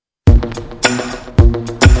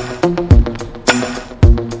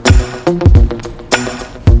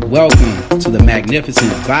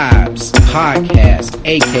Magnificent Vibes podcast,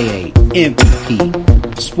 aka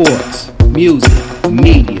MVP. Sports, music,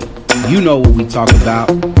 media. You know what we talk about.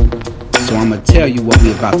 So I'm going to tell you what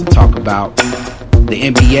we're about to talk about. The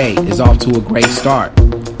NBA is off to a great start.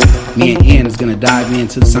 Me and Ian is going to dive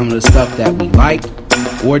into some of the stuff that we like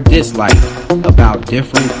or dislike about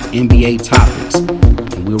different NBA topics.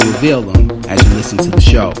 And we'll reveal them as you listen to the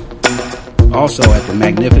show. Also, at the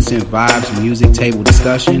Magnificent Vibes music table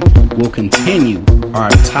discussion, we'll continue our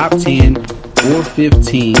top 10 or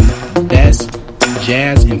 15 best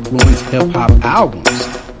jazz-influenced hip-hop albums.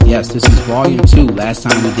 Yes, this is volume 2. Last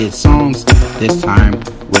time we did songs. This time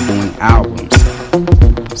we're doing albums.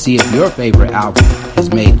 See if your favorite album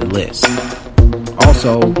has made the list.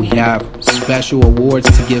 Also, we have special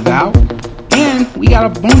awards to give out. And we got a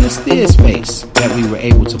bonus theater space that we were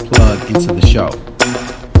able to plug into the show.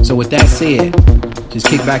 So with that said, just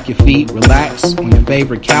kick back your feet, relax on your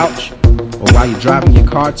favorite couch, or while you're driving your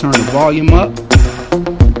car, turn the volume up,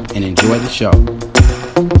 and enjoy the show.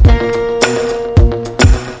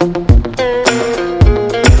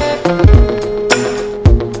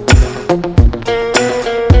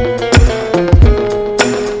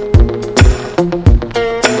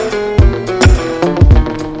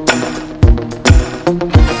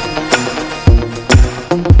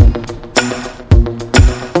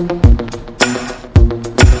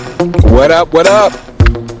 What up?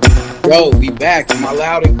 Yo, we back. Am I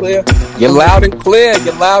loud and clear? You're loud and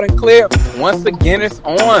clear. Once again, it's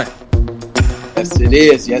on. Yes, it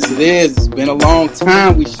is. It's been a long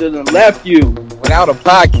time. We shouldn't have left you without a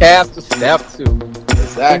podcast to step to.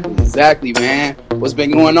 Exactly, man. What's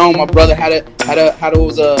been going on, my brother? How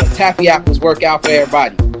those taffy apples work out for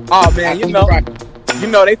everybody? Oh man, you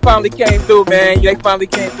know they finally came through, man. They finally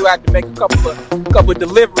came through. I had to make a couple of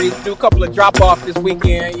deliveries, do a couple of drop-offs this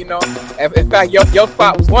weekend, you know. In fact, your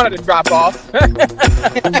spot was one of the drop-offs.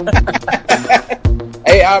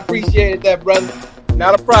 Hey, I appreciated that, brother.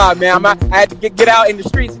 Not a problem, man. I had to get out in the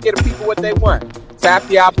streets and get the people what they want.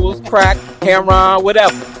 Taffy apples, crack, Cameron,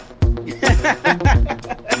 whatever.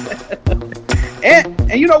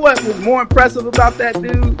 and you know what was more impressive about that,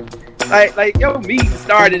 dude? Like your meeting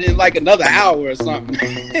started in like another hour or something.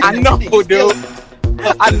 I know, dude.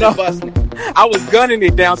 I know. I was gunning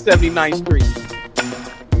it down 79th Street.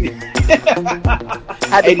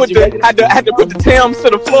 had to put the Thames to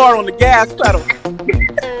the floor on the gas pedal.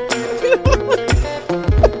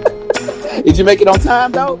 Did you make it on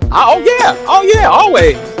time though? Oh yeah,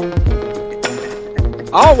 always.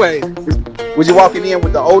 Was you walking in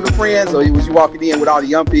with the older friends, or was you walking in with all the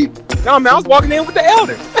young people? No, man, I was walking in with the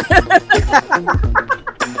elders.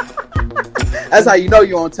 That's how you know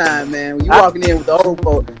you're on time, man. When you walking in with the old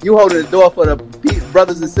folk, you holding the door for the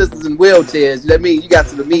brothers and sisters in wheelchairs. That means you got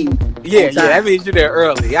to the meeting. Yeah, that means you're there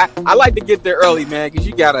early. I like to get there early, man, because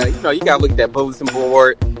you gotta look at that bulletin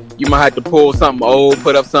board. You might have to pull something old,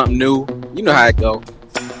 put up something new. You know how it go.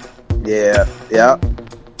 Yeah.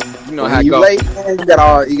 You know how it you go. Late, man, you got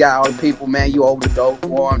all the people, man. You open the door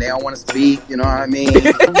for them. They don't want to speak. You know what I mean?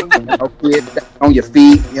 Kids on your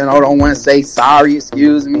feet. You know, don't want to say sorry,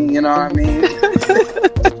 excuse me. You know what I mean?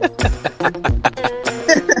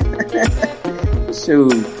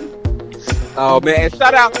 Shoot. Oh man!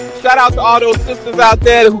 Shout out to all those sisters out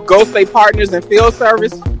there who ghost their partners in field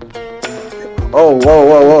service. Oh,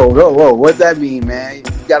 whoa! What's that mean, man?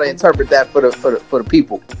 You gotta interpret that for the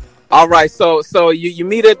people. All right, so you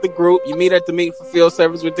meet at the group. You meet at the meeting for field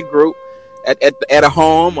service with the group at a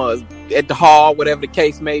home or at the hall, whatever the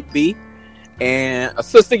case may be. And a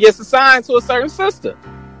sister gets assigned to a certain sister,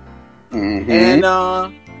 and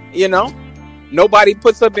nobody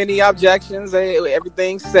puts up any objections.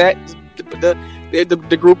 Everything's set.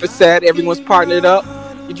 The group is set. Everyone's partnered up.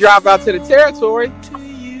 You drive out to the territory.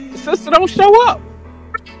 The sister don't show up.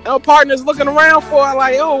 Her partner's looking around for her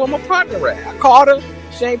like, oh, I'm a partner at. I called her.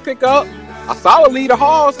 She ain't pick up. I saw her leave the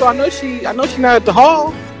hall, so I know she not at the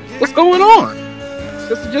hall. What's going on?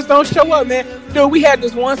 Sister just don't show up, man. Dude, we had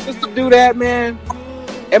this one sister do that, man.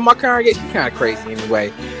 At my congregation, she's kind of crazy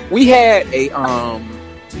anyway. We had a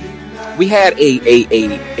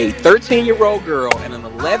 13-year-old girl and an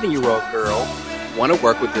 11-year-old girl want to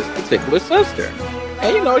work with this particular sister.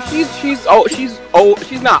 And you know, she's old.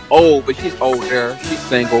 She's not old, but she's older. She's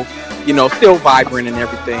single. You know, still vibrant and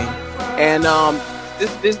everything. And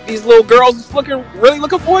these little girls is really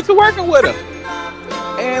looking forward to working with her.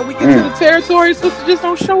 And we get to the territory, sister just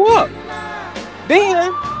don't show up.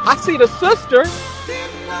 Then I see that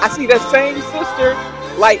same sister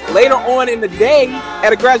like later on in the day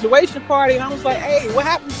at a graduation party, and I was like, hey, what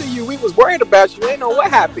happened to you? We was worried about you. Ain't know what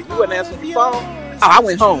happened. You wouldn't answer the phone. Oh, I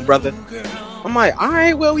went home, brother. I'm like, all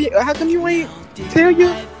right, well, how come you ain't tell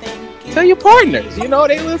your partners. You know,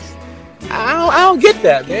 they was. I don't get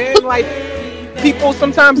that, man. Like, people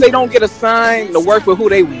sometimes they don't get assigned to work with who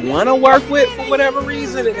they want to work with for whatever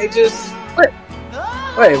reason, and they just. Wait.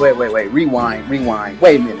 Rewind.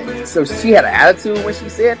 Wait a minute. So she had an attitude when she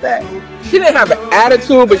said that? She didn't have an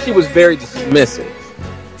attitude, but she was very dismissive.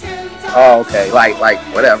 Oh, okay. Like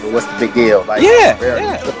whatever. What's the big deal? Like, yeah.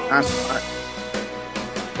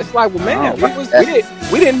 It's like, well, man,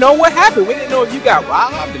 we didn't know what happened. We didn't know if you got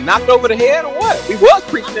robbed and knocked over the head or what. We was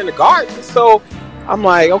preaching in the garden, so I'm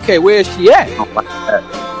like, okay, where's she at? I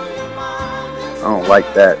don't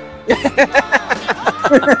like that.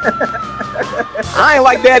 I ain't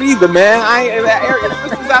like that either, man. I ain't that area.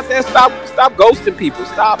 Sisters out there, stop ghosting people.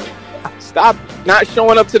 Stop not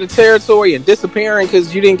showing up to the territory and disappearing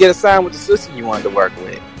because you didn't get assigned with the sister you wanted to work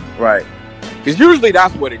with. Right. Because usually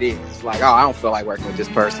that's what it is. Like, oh, I don't feel like working with this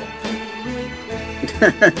person.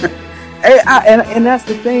 and that's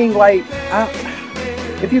the thing. Like,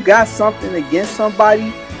 if you got something against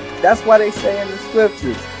somebody, that's why they say in the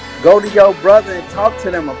scriptures, go to your brother and talk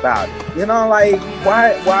to them about it. You know, like,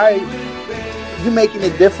 why you making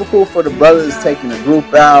it difficult for the brothers taking the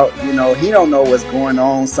group out? You know, he don't know what's going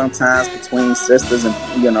on sometimes between sisters, and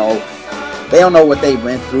you know, they don't know what they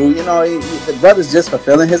went through. You know, the brother's just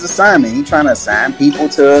fulfilling his assignment. He trying to assign people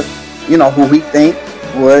to, you know, who he think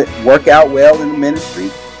would work out well in the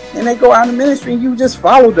ministry, and they go out in the ministry and you just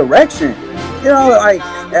follow direction. You know, like,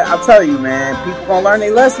 I'll tell you, man, people gonna learn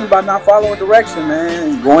their lesson by not following direction, man,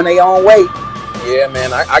 and going their own way. Yeah,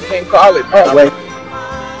 man, I can't call it.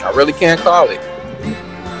 I really can't call it.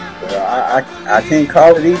 I can't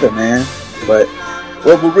call it either, man. But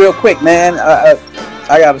real quick, man,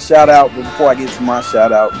 I got a shout out. But before I get to my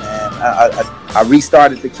shout out, man, I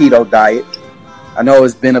restarted the keto diet. I know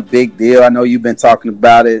it's been a big deal. I know you've been talking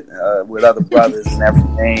about it with other brothers and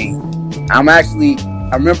everything.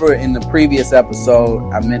 I remember in the previous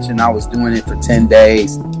episode, I mentioned I was doing it for 10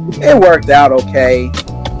 days. It worked out okay.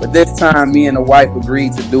 But this time, me and the wife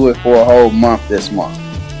agreed to do it for a whole month this month.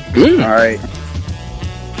 All right.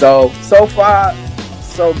 So far,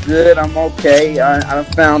 so good. I'm okay. I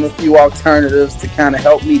found a few alternatives to kind of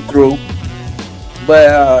help me through. But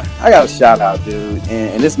I got a shout out, dude.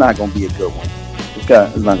 And it's not going to be a good one.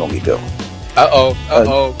 It's not going to be a good one.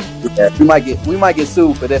 Uh-oh. Yeah, we might get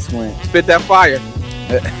sued for this one. Spit that fire.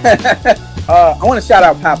 I want to shout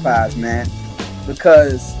out Popeyes, man,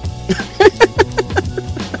 because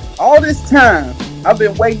all this time I've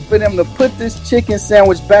been waiting for them to put this chicken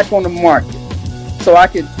sandwich back on the market so I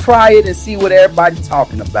could try it and see what everybody's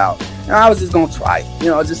talking about. And I was just gonna try it, you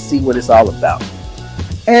know, just see what it's all about.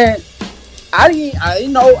 And I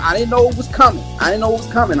didn't know it was coming.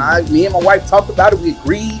 Me and my wife talked about it. We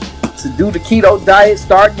agreed to do the keto diet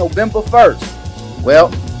starting November 1st.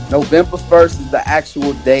 Well, November 1st is the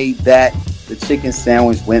actual day that the chicken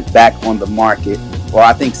sandwich went back on the market. Or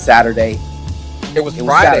I think Saturday. It was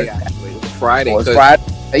Friday, actually. It was Friday. It was Friday.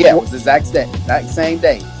 Yeah, it was the exact same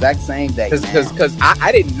day. Because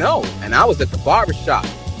I didn't know. And I was at the barbershop.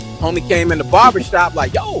 Homie came in the barbershop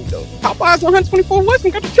like, yo, Popeyes 124 West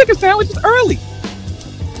and got the chicken sandwiches early.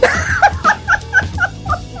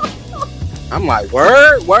 I'm like,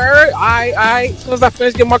 word. I as soon as I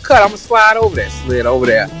finish getting my cut, I'm gonna slid over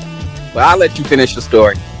there. But I'll let you finish the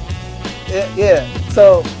story. Yeah.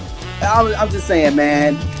 So I'm just saying,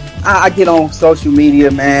 man. I get on social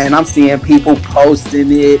media, man. I'm seeing people posting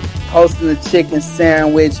the chicken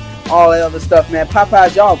sandwich, all that other stuff, man.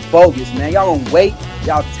 Popeyes, y'all bogus, man. Y'all gonna wait.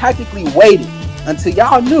 Y'all tactically waited until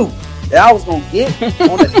y'all knew that I was gonna get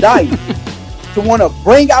on a diet to want to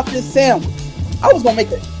bring out this sandwich. I was gonna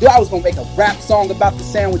make a rap song about the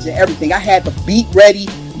sandwich and everything. I had the beat ready.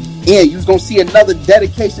 Yeah, you was gonna see another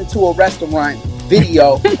dedication to a restaurant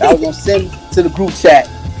video that I was gonna send to the group chat.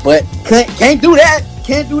 But can't do that.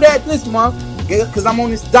 Can't do that this month because I'm on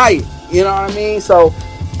this diet. You know what I mean? So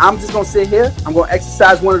I'm just gonna sit here. I'm gonna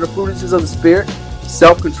exercise one of the fruitages of the spirit,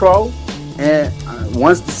 self-control. And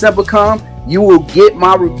once December comes, you will get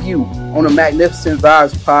my review on the Magnificent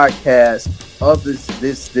Vibes podcast of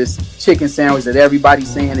this chicken sandwich that everybody's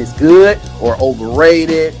saying is good or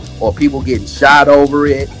overrated or people getting shot over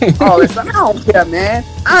it. All this stuff. I don't care, man.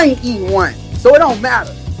 I ain't eating one, so it don't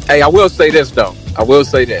matter. Hey, I will say this though.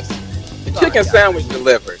 The chicken sandwich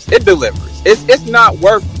delivers. It delivers. It's not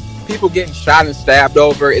worth people getting shot and stabbed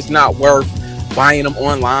over. It's not worth buying them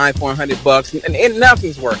online for $100, and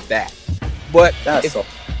nothing's worth that. But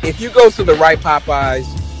if you go to the right Popeyes,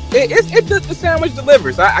 the sandwich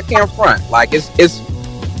delivers. I can't front. Like it's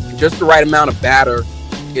just the right amount of batter.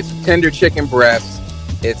 It's tender chicken breast.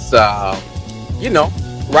 It's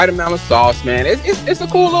right amount of sauce, man. It's a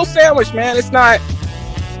cool little sandwich, man. It's not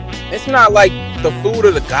like the food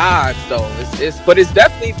of the gods, though. But it's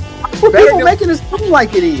definitely people making it seem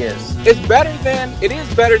like it is. It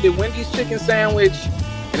is better than Wendy's chicken sandwich,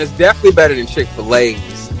 and it's definitely better than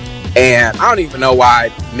Chick-fil-A's. And I don't even know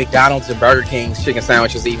why McDonald's and Burger King's chicken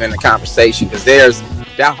sandwich is even in the conversation, because theirs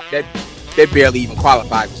that they barely even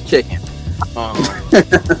qualify as chicken.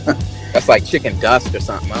 That's like chicken dust or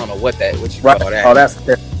something. I don't know what you call that. Oh,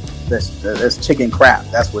 that's chicken crap.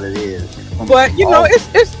 That's what it is. But you know,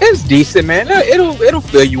 it's decent, man. It'll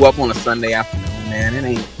fill you up on a Sunday afternoon, man. It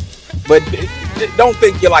ain't. But don't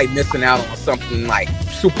think you're like missing out on something like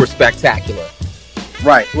super spectacular.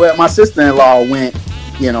 Right. Well, my sister-in-law went,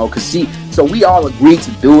 you know, so we all agreed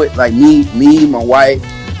to do it. Like me, my wife,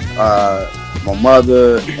 my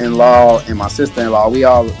mother-in-law, and my sister-in-law.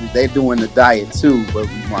 They're doing the diet too. But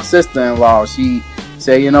my sister-in-law, she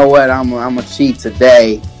said, you know what, I'm gonna cheat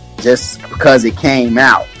today just because it came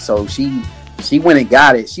out. So she went and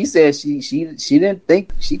got it. She said she didn't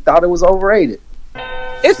think, she thought it was overrated.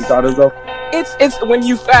 It's when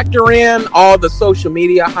you factor in all the social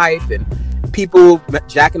media hype and people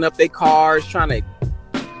jacking up their cars, trying to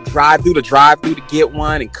drive through to get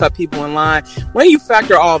one and cut people in line. When you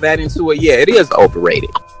factor all that into it, yeah, it is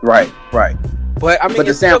overrated. Right. But I mean,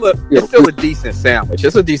 it's still a decent sandwich.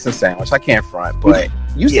 It's a decent sandwich. I can't front, but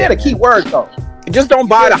you said a key word though. Just don't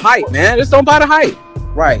buy the hype, man. Just don't buy the hype.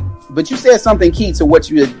 Right. But you said something key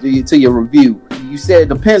to to your review. You said it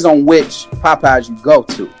depends on which Popeyes you go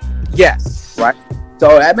to. Yes. Right.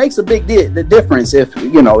 So that makes a big difference if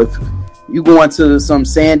you go into some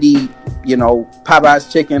sandy,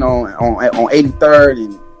 Popeyes chicken on 83rd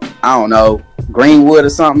and I don't know, Greenwood or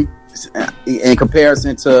something, in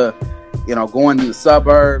comparison to going to the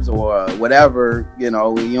suburbs or whatever, you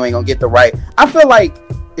ain't gonna get the right. I feel like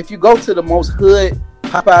if you go to the most hood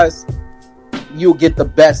Popeyes, you'll get the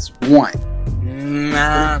best one.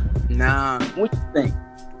 Nah. What you think?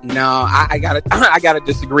 No, I gotta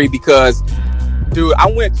disagree because, dude, I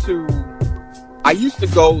used to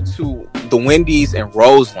go to the Wendy's in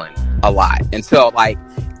Roseland a lot until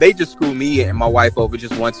they just screwed me and my wife over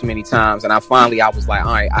just one too many times, and I was like,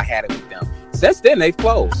 all right, I had it with them. Since then they've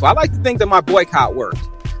closed, so I like to think that my boycott worked.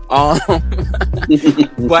 But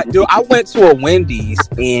dude, I went to a Wendy's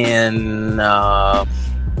in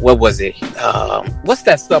what was it? What's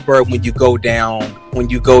that suburb when you go down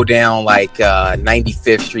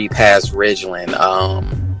 95th Street past Ridgeland?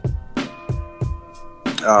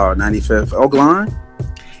 95th Oaklawn?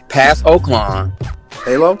 Past Oaklawn.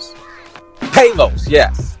 Palos,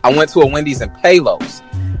 yes. I went to a Wendy's in Palos.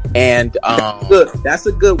 And good. That's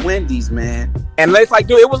a good Wendy's, man. And it's like,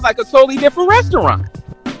 dude, it was like a totally different restaurant.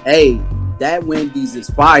 Hey, that Wendy's is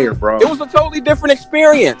fire, bro. It was a totally different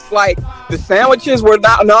experience. Like, the sandwiches were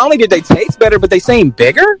not only did they taste better, but they seemed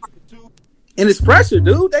bigger. And it's fresher,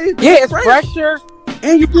 dude. It's fresher.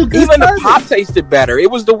 And you put even the pop tasted better. It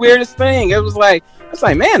was the weirdest thing. It was like,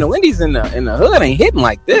 man, the Wendy's in the hood ain't hitting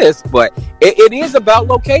like this. But it is about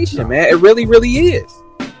location, man. It really, really is.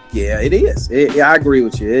 Yeah, it is. I agree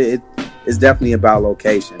with you. It's definitely about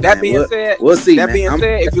location. That being said, we'll see. That being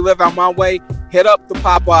said, if you live out my way, hit up the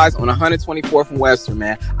Popeyes on 124th and Western,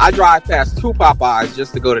 man. I drive past 2 Popeyes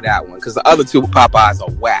just to go to that one because the other 2 Popeyes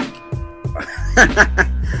are whack.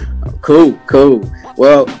 Cool.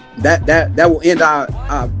 Well, that will end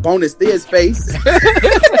our bonus Thiz Space.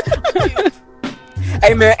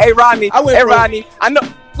 Hey man, Rodney. Rodney. I know.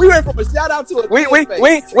 We went from a shout out to a we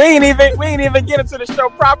ain't even get into the show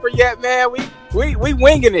proper yet, man. We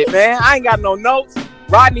winging it, man. I ain't got no notes.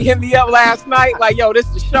 Rodney hit me up last night, like, yo, this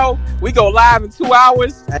is the show. We go live in 2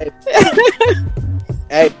 hours.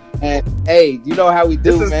 Hey, you know how we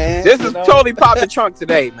do, man. This is totally pop the trunk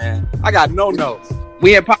today, man. I got no notes.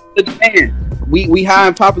 We in popular demand. We high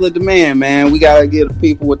in popular demand, man. We gotta give the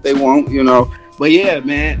people what they want, But yeah,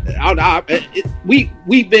 man,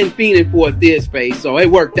 we've been fiending for a Thiz Space, so it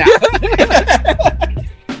worked out.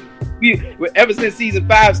 Ever since season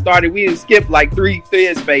 5 started, we didn't skip like 3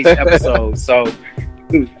 Thiz Space episodes, so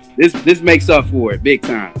this makes up for it big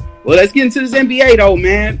time. Well, let's get into this NBA though,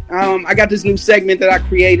 man. I got this new segment that I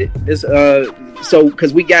created.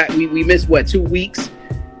 Because we missed 2 weeks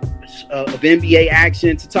of NBA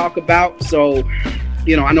action to talk about, so.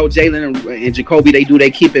 I know Jalen and Jacoby, they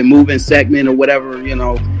keep it moving segment or whatever,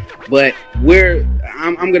 but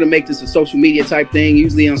I'm going to make this a social media type thing,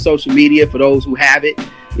 usually on social media for those who have it.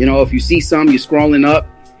 If you see something, you're scrolling up,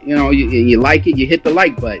 and you like it, you hit the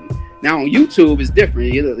like button. Now on YouTube, it's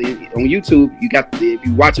different. On YouTube, if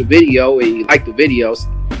you watch a video and you like the videos,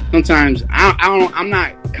 sometimes I'm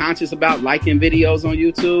not conscious about liking videos on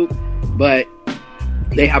YouTube, but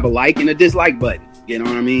they have a like and a dislike button. You know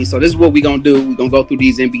what I mean? So this is what we're going to do. We're going to go through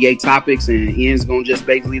these NBA topics, and Ian's going to just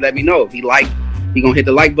basically let me know if he going to hit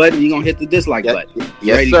the like button, he going to hit the dislike button.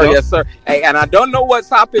 Yes, sir. Yes, sir. Hey, and I don't know what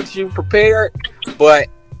topics you prepared, but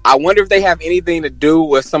I wonder if they have anything to do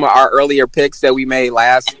with some of our earlier picks that we made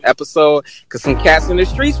last episode, because some cats in the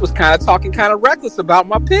streets was kind of talking kind of reckless about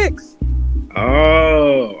my picks.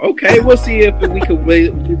 Oh, okay. We'll see if we could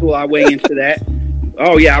wiggle our way into that.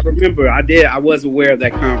 Oh, yeah, I remember. I was aware of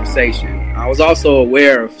that conversation. I was also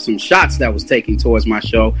aware of some shots that was taken towards my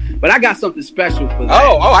show, but I got something special for that.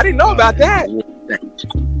 Oh, I didn't know about that.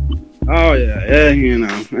 Oh, yeah, you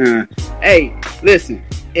know. Hey, listen,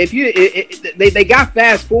 if they got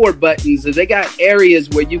fast forward buttons, they got areas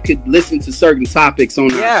where you could listen to certain topics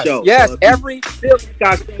on our show. Yes, so every show is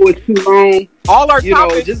too long. All our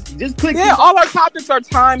topics, just click. Yeah, all our topics are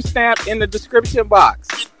time stamped in the description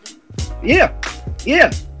box. Yeah.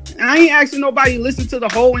 I ain't asking nobody to listen to the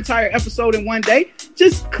whole entire episode in one day.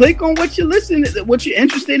 Just click on what you're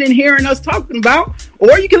interested in hearing us talking about,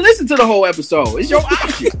 or you can listen to the whole episode. It's your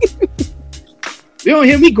option. You don't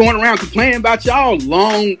hear me going around complaining about y'all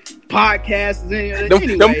long podcasts.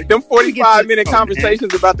 Them 45-minute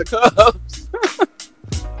conversations about the Cubs.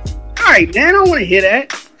 All right, man, I don't want to hear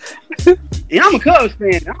that. And I'm a Cubs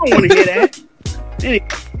fan. I don't want to hear that. Anyway.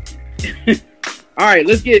 All right,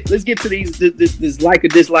 let's get to this like or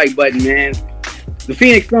dislike button, man. The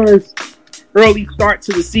Phoenix Suns early start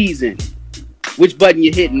to the season. Which button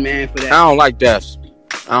you hitting, man, for that? I don't like that.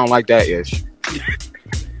 I don't like that ish.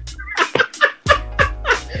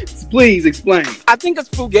 Please explain. I think it's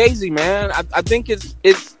fugazi, man. I think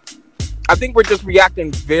I think we're just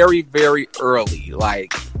reacting very, very early.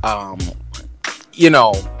 Like,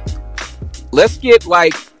 let's get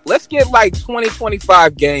like 20,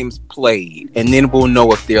 25 games played, and then we'll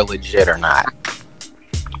know if they're legit or not.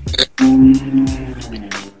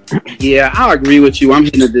 Yeah, I agree with you. I'm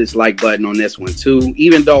hitting the dislike button on this one too.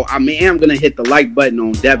 Even though I am going to hit the like button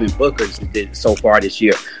on Devin Booker so far this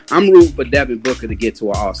year. I'm rooting for Devin Booker to get to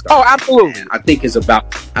an All-Star. Oh, absolutely. And I think it's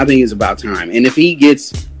about time. And if he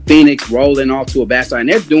gets Phoenix rolling off to a bad start, and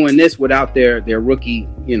they're doing this without their rookie,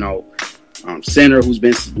 center who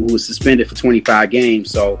was suspended for 25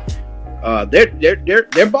 games. So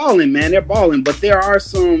they're balling, man. They're balling, but there are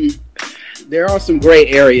some gray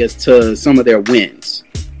areas to some of their wins.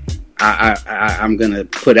 I'm gonna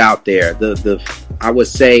put out there I would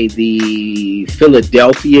say the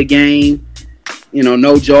Philadelphia game.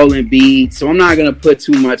 No Joel Embiid, so I'm not gonna put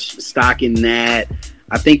too much stock in that.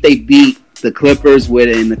 I think they beat the Clippers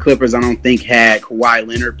and the Clippers I don't think had Kawhi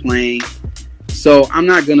Leonard playing, so I'm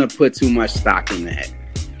not gonna put too much stock in that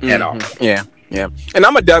at all. Yeah. And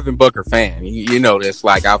I'm a Devin Booker fan. You know this.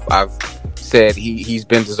 Like I've said, he's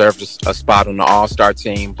been deserved a spot on the All-Star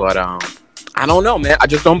team, but I don't know, man. I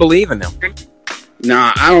just don't believe in them.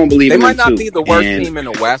 Nah, I don't believe in them. They might not be the worst team in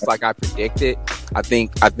the West like I predicted. I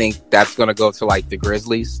think that's going to go to like the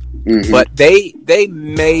Grizzlies. Mm-hmm. But they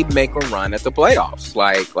may make a run at the playoffs.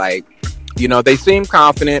 Like they seem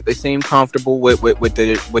confident. They seem comfortable with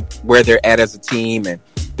where they're at as a team and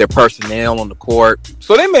their personnel on the court.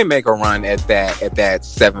 So they may make a run at that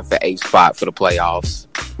 7th or 8th spot for the playoffs.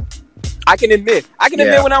 I can admit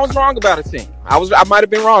when I was wrong about a team. I might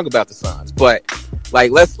have been wrong about the Suns, but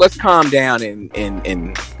like let's calm down and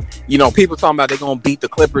people talking about they're gonna beat the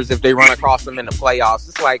Clippers if they run across them in the playoffs.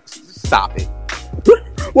 It's like, stop it.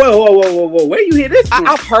 Whoa! Where you hear this from?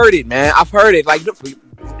 I've heard it, man. I've heard it. Like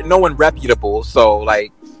no one reputable, so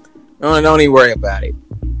like don't even worry about it.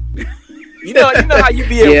 You know how you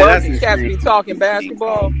be at work and cats be talking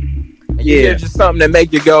basketball, and you hear just something that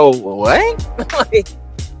make you go, what?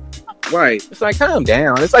 Right. It's like, calm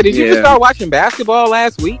down. It's like, did you just start watching basketball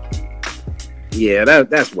last week? Yeah,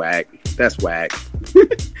 that's whack. That's whack.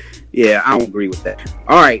 Yeah, I don't agree with that.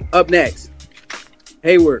 All right, up next.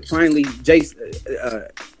 Hayward finally,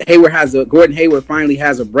 Gordon Hayward finally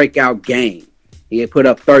has a breakout game. He had put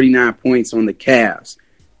up 39 points on the Cavs.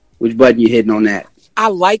 Which button you hitting on that? I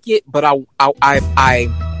like it, but I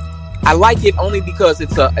like it only because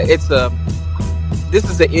this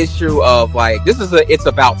is an issue of like, it's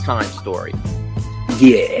about time story.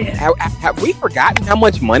 Yeah. Have we forgotten how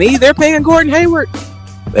much money they're paying Gordon Hayward?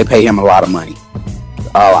 They pay him a lot of money.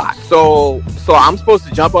 A lot. So I'm supposed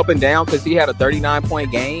to jump up and down because he had a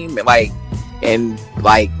 39-point game, and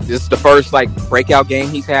this is the first breakout game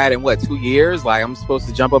he's had in 2 years. Like, I'm supposed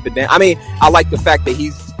to jump up and down. I mean, I like the fact that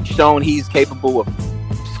he's shown he's capable of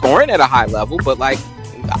scoring at a high level, but I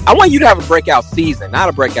want you to have a breakout season, not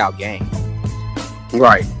a breakout game.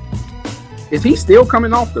 Right. Is he still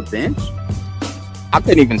coming off the bench? I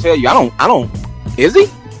couldn't even tell you. I don't. Is he?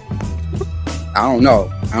 I don't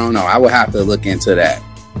know. I would have to look into that.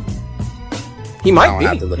 He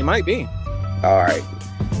might be. All right.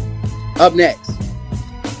 Up next,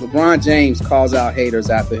 LeBron James calls out haters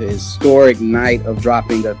after his historic night of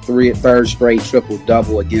dropping a third straight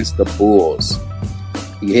triple-double against the Bulls.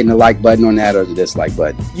 You hitting the like button on that or the dislike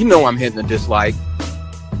button? You know I'm hitting the dislike.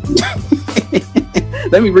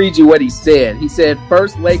 Let me read you what he said. He said,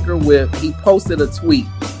 first Laker he posted a tweet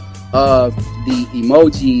of the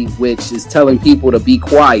emoji, which is telling people to be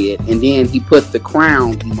quiet. And then he put the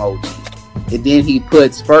crown emoji. And then he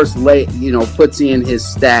puts puts in his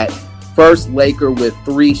stat, first Laker with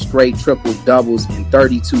 3 straight triple doubles in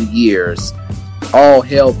 32 years. All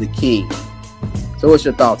hail the king. So what's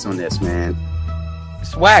your thoughts on this, man?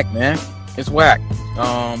 It's whack, man. It's whack.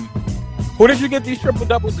 Who did you get these triple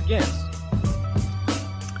doubles against?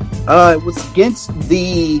 It was against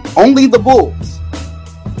only the Bulls.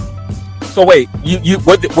 So wait,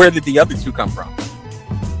 where did the other 2 come from?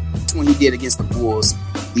 When he did against the Bulls,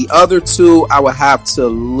 the other 2, I would have to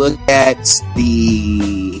look at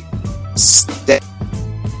the stat.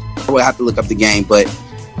 I would have to look up the game, but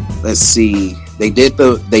let's see. They did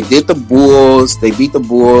the Bulls. They beat the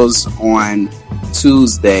Bulls on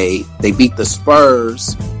Tuesday. They beat the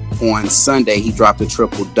Spurs on Sunday. He dropped a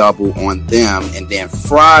triple double on them, and then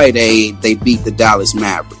Friday they beat the Dallas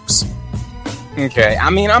Mavericks. Okay, I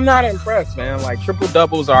mean, I'm not impressed, man. Like, triple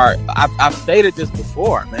doubles are, I've stated this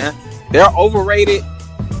before, man. They're overrated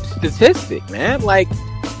statistic, man. Like,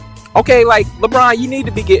 okay, like LeBron, you need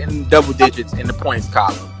to be getting double digits in the points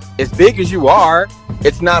column. As big as you are,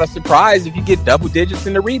 it's not a surprise if you get double digits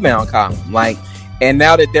in the rebound column. Like, and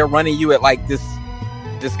now that they're running you at like this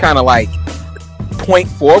kind of like point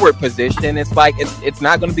forward position, it's like it's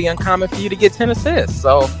not going to be uncommon for you to get 10 assists.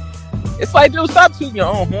 So it's like, dude, stop tooting your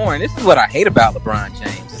own horn. This is what I hate about LeBron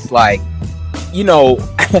James. It's like, you know,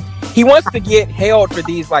 he wants to get hailed for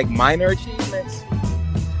these like minor achievements,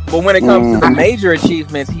 but when it comes to the major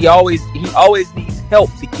achievements, he always needs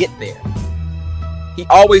help to get there. He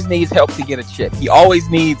always needs help to get a chip. He always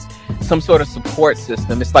needs some sort of support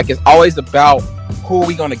system. It's like it's always about who are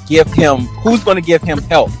we going to give him? Who's going to give him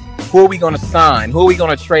help? Who are we going to sign? Who are we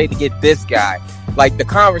going to trade to get this guy? Like, the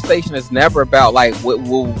conversation is never about like,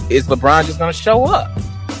 is LeBron just going to show up?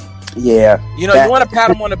 Yeah, you know, you want to pat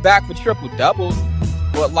him on the back for triple doubles,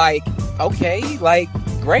 but like, okay, like,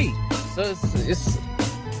 great. So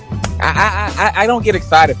I don't get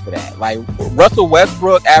excited for that. Like, Russell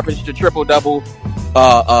Westbrook averaged a triple double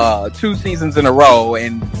 2 seasons in a row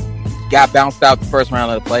and got bounced out the first round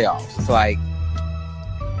of the playoffs. It's like,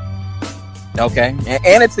 okay,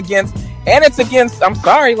 and it's against I'm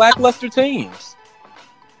sorry, lackluster teams.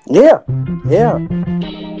 Yeah. And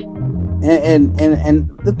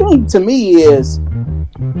the thing to me is,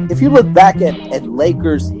 if you look back at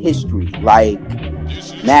Lakers history, like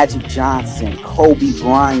Magic Johnson, Kobe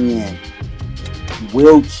Bryant,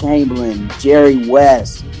 Wilt Chamberlain, Jerry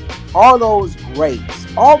West, all those greats,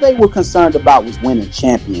 all they were concerned about was winning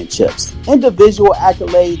championships. Individual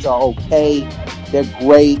accolades are okay, they're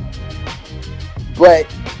great, but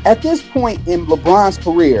at this point in LeBron's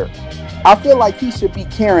career, I feel like he should be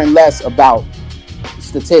caring less about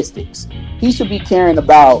statistics. He should be caring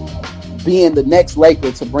about being the next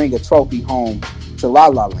Laker to bring a trophy home to La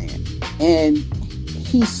La Land. And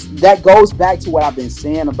that goes back to what I've been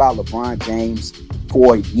saying about LeBron James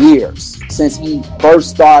for years, since he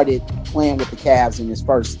first started playing with the Cavs in his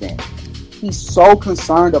first stint. He's so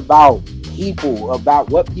concerned about people,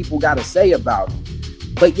 about what people got to say about him.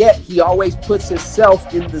 But yet he always puts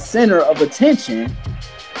himself in the center of attention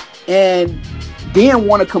and then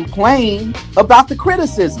want to complain about the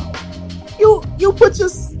criticism.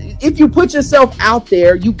 If you put yourself out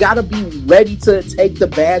there, you got to be ready to take the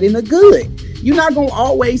bad and the good. You're not going to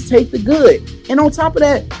always take the good. And on top of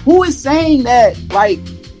that, who is saying that, like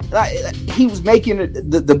he was making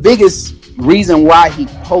the biggest reason why he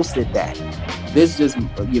posted that? This just,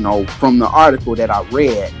 from the article that I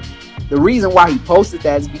read, the reason why he posted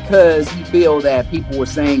that is because he feels that people were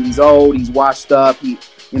saying he's old, he's washed up,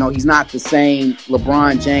 he's not the same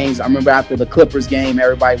LeBron James. I remember after the Clippers game,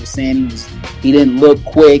 everybody was saying he didn't look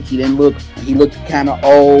quick, he looked kind of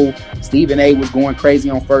old. Stephen A was going crazy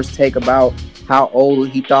on First Take about how old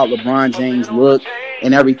he thought LeBron James looked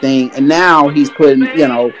and everything. And now he's putting, he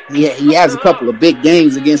has a couple of big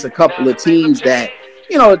games against a couple of teams that,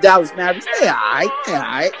 the Dallas Mavericks, they're all right.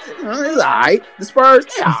 It's all right. The Spurs,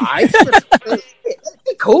 they're all right.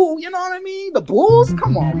 They're cool, you know what I mean? The Bulls,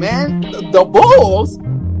 come on, man. The Bulls?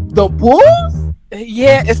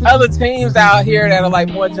 Yeah, it's other teams out here that are like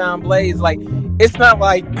more John Blaze. Like, it's not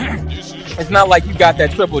like you got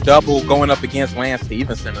that triple double going up against Lance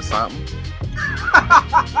Stevenson or something.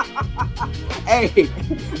 Hey,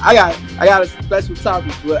 I got a special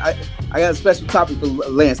topic. I got a special topic for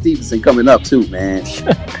Lance Stephenson coming up too, man.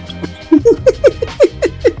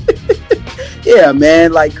 Yeah,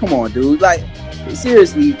 man. Like, come on, dude. Like,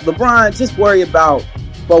 seriously, LeBron, just worry about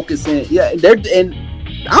focusing. Yeah, and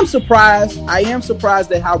I'm surprised. I am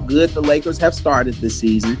surprised at how good the Lakers have started this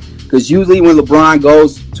season. Because usually when LeBron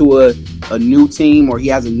goes to a new team or he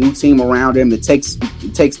has a new team around him, it takes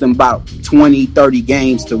them about 20, 30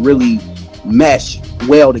 games to really mesh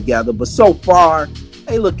well together. But so far,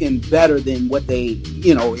 they looking better than what they,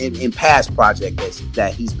 in past projects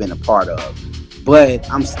that he's been a part of. But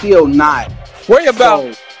I'm still not worry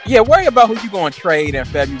about who you going to trade in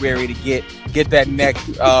February to get that next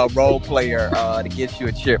role player to get you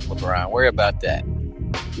a chip, LeBron. Worry about that.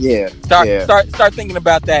 Yeah. Start thinking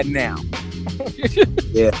about that now.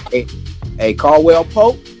 Yeah. Hey, Caldwell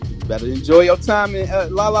Pope, better enjoy your time in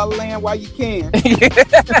La La Land while you can.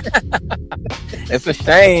 It's a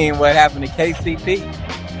shame what happened to KCP.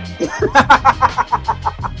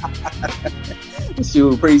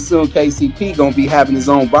 Shoot, pretty soon KCP gonna be having his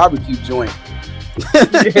own barbecue joint.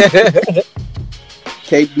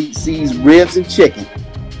 KBC's ribs and chicken.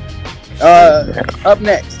 Up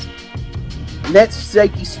next. Nets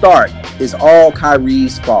shaky start is all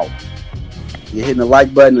Kyrie's fault. You're hitting the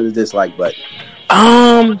like button or the dislike button?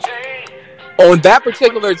 On that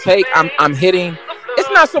particular take, I'm hitting. It's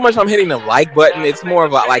not so much I'm hitting the like button. It's more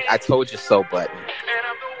of a like I told you so button.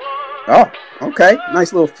 Oh, okay.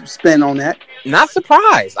 Nice little spin on that. Not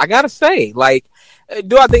surprised. I gotta say, like,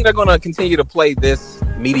 do I think they're gonna continue to play this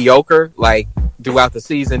mediocre like throughout the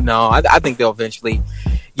season? No, I think they'll eventually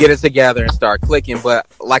get it together and start clicking. But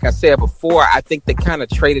like I said before, I think they kind of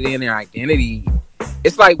traded in their identity.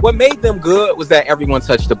 It's like what made them good was that everyone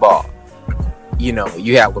touched the ball. You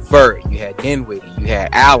had LeVert, you had Dinwiddie, you had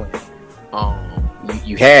Allen,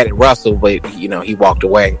 you had Russell, but he walked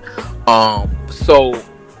away. So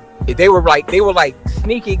they were like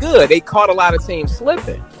sneaky good. They caught a lot of teams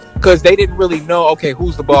slipping because they didn't really know, okay,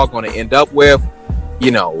 who's the ball going to end up with,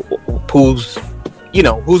 who's going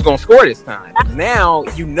to score this time. Now,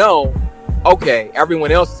 okay,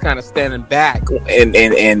 everyone else is kind of standing back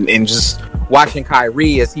and just watching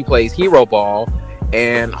Kyrie as he plays hero ball.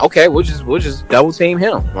 And okay, we'll just double team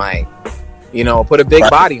him, like, put a big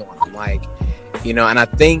body on him, like, and I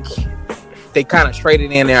think they kind of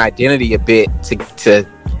traded in their identity a bit to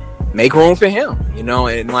make room for him,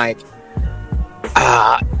 and like,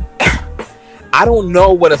 I don't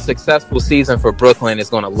know what a successful season for Brooklyn is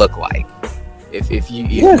going to look like. If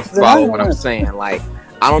you follow what I'm saying, like,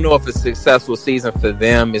 I don't know if a successful season for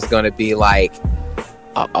them is going to be like,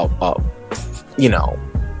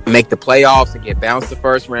 make the playoffs and get bounced the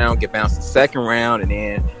first round, get bounced the second round, and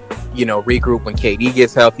then, regroup when KD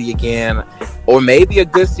gets healthy again. Or maybe a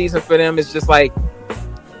good season for them is just like,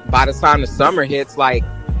 by the time the summer hits, like,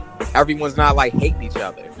 everyone's not like hating each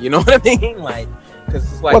other. You know what I mean? Like, because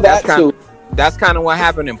it's like, that's kind of what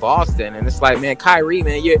happened in Boston. And it's like, man, Kyrie,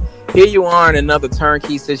 man, here you are in another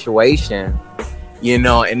turnkey situation,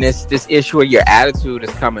 and this issue of your attitude is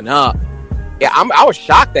coming up. Yeah, I was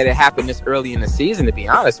shocked that it happened this early in the season, to be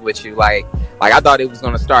honest with you. Like I thought it was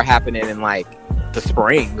going to start happening in like the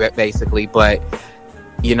spring, basically. But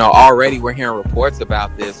already we're hearing reports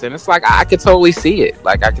about this, and it's like I could totally see it.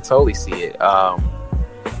 Kyrie's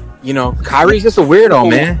just a weirdo,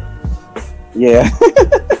 man. Yeah,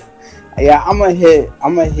 yeah. I'm gonna hit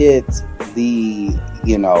the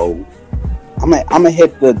I'm gonna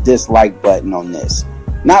hit the dislike button on this.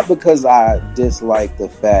 Not because I dislike the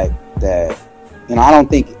fact that I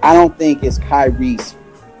don't think it's Kyrie's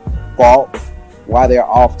fault why they're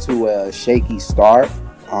off to a shaky start.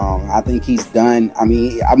 I think he's done. I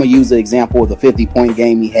mean, I'm gonna use the example of the 50-point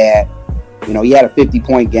game he had. He had a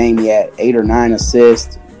 50-point game. He had 8 or 9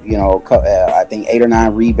 assists. I think 8 or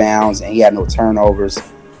 9 rebounds, and he had no turnovers.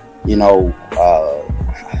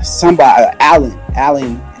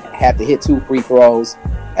 Allen had to hit 2 free throws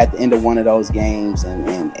at the end of one of those games,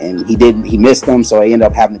 and he missed them, so he ended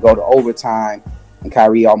up having to go to overtime, and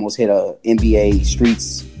Kyrie almost hit a NBA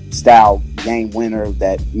Streets style game winner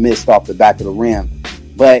that missed off the back of the rim.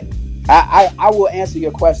 But I will answer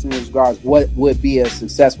your question in regards what would be a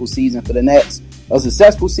successful season for the Nets. A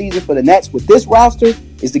successful season for the Nets with this roster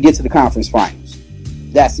is to get to the conference finals.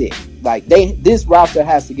 That's it. Like, this roster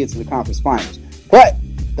has to get to the conference finals. But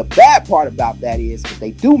the bad part about that is if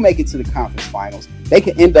they do make it to the conference finals, they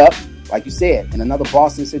can end up, like you said, in another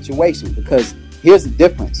Boston situation. Because here's the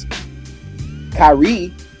difference.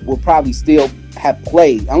 Kyrie will probably still have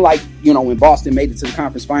played. Unlike, when Boston made it to the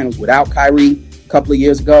conference finals without Kyrie a couple of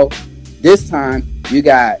years ago, this time you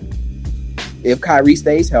got if Kyrie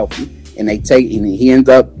stays healthy and he ends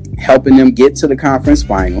up helping them get to the conference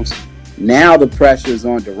finals, now the pressure is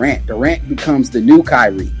on Durant. Durant becomes the new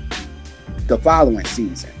Kyrie the following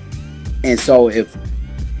season. And so if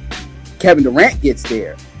Kevin Durant gets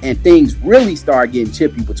there and things really start getting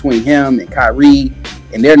chippy between him and Kyrie,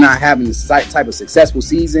 and they're not having the type of successful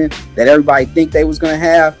season that everybody think they was going to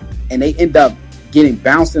have, and they end up getting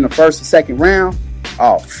bounced in the first and second round,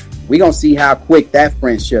 we're going to see how quick that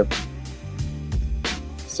friendship.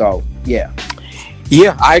 So, yeah.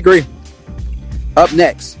 Yeah, I agree. Up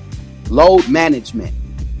next, load management.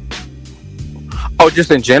 Oh,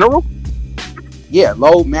 just in general? Yeah,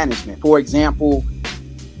 load management. For example,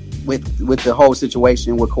 with the whole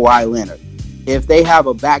situation with Kawhi Leonard, if they have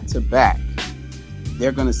a back-to-back,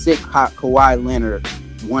 they're going to sit Kawhi Leonard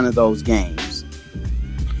one of those games.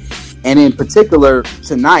 And in particular,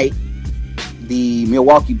 tonight, the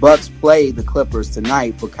Milwaukee Bucks play the Clippers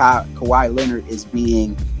tonight, but Kawhi Leonard is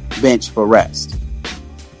being benched for rest.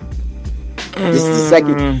 This is the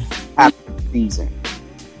second half of the season.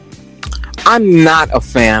 I'm not a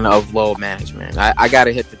fan of load management. I got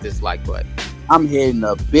to hit the dislike button. I'm hitting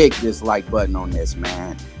a big dislike button on this,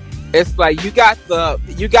 man. It's like you got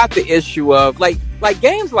the issue of like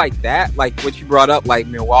games like that, like what you brought up, like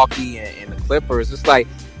Milwaukee and the Clippers. It's like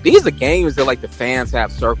these are games that like the fans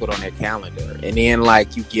have circled on their calendar, and then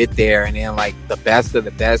like you get there, and then like the best of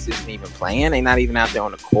the best isn't even playing. They're not even out there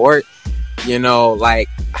on the court. You know, like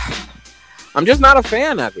I'm just not a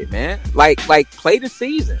fan of it, man. Like play the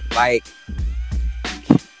season. Like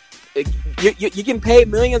you can pay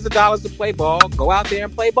millions of dollars to play ball. Go out there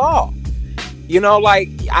and play ball. You know, like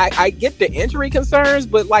I get the injury concerns,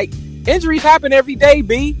 but like injuries happen every day,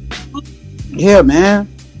 B. Yeah, man.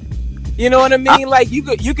 You know what I mean? Like you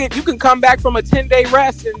can come back from a 10-day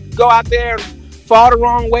rest and go out there and fall the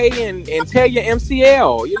wrong way and tear your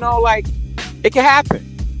MCL. You know, like it can happen.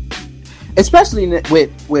 Especially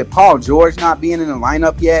with Paul George not being in the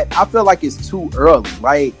lineup yet, I feel like it's too early.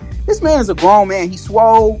 Like this man is a grown man. He's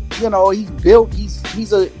swole. You know, he's built.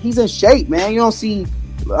 He's in shape, man. You don't see.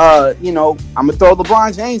 You know, I'm gonna throw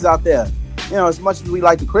LeBron James out there. You know, as much as we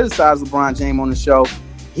like to criticize LeBron James on the show,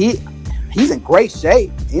 he's in great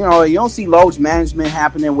shape. You know, you don't see load management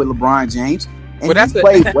happening with LeBron James, and well, he's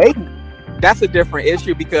played way. That's a different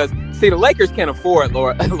issue because see, the Lakers can't afford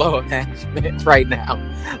load management right now.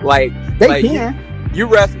 Like they can. You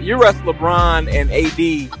rest LeBron and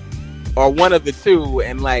AD or one of the two,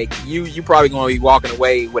 and like you probably gonna be walking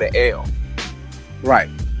away with an L. Right.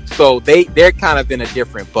 So they're kind of in a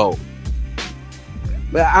different boat.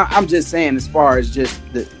 But I'm just saying, as far as just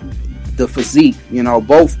the physique, you know,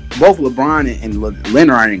 both LeBron and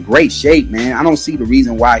Leonard are in great shape, man. I don't see the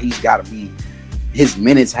reason why his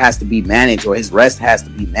minutes has to be managed or his rest has to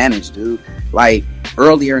be managed, dude. Like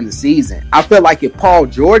earlier in the season, I feel like if Paul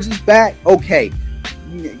George is back, okay,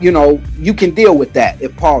 you know, you can deal with that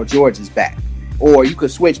if Paul George is back, or you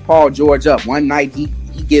could switch Paul George up. One night he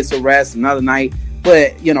gets a rest, another night.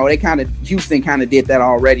 But, you know, Houston kind of did that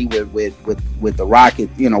already with the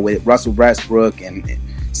Rockets, you know, with Russell Westbrook and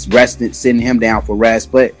sitting him down for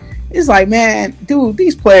rest. But it's like, man, dude,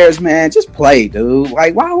 these players, man, just play, dude.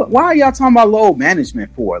 Like, why are y'all talking about load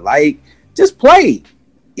management for? Like, just play.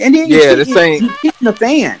 And then you're hitting the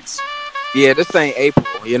fans. Yeah, this ain't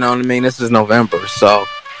April, you know what I mean? This is November, so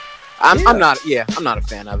I'm not a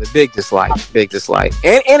fan of it. Big dislike. And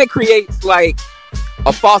it creates, like,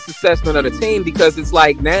 a false assessment of the team because it's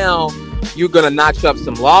like now you're going to notch up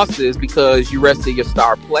some losses because you rested your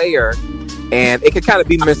star player, and it could kind of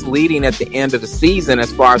be misleading at the end of the season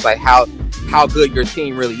as far as like how good your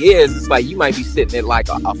team really is. It's like you might be sitting at like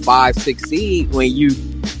a 5-6 seed when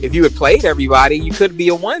if you had played everybody, you could be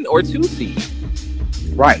a 1 or 2 seed.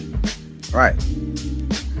 Right.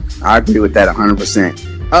 I agree with that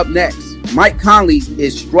 100%. Up next, Mike Conley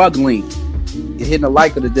is struggling. You're hitting the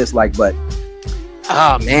like or the dislike button.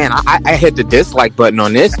 Oh man, I hit the dislike button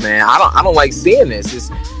on this, man. I don't like seeing this.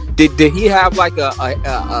 Did he have like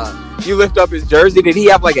a you lift up his jersey? Did he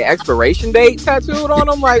have like an expiration date tattooed on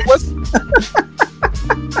him? Like what's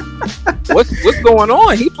going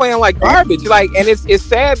on? He playing like garbage. Like, and it's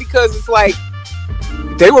sad because it's like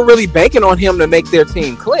they were really banking on him to make their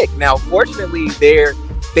team click. Now, fortunately,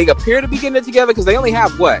 they appear to be getting it together because they only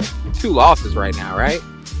have 2 losses right now, right?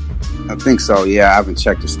 I think so. Yeah, I haven't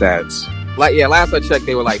checked the stats. Last I checked,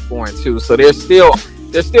 they were like 4-2, so they're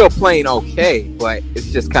still playing okay. But it's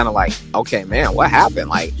just kind of like, okay, man, what happened?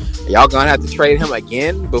 Like, are y'all gonna have to trade him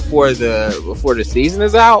again before the season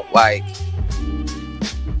is out? Like,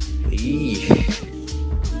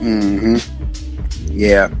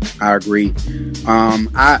 yeah, I agree.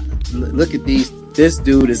 I look at these this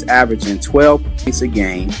dude is averaging 12 points a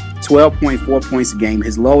game, 12.4 points a game,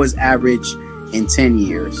 his lowest average in 10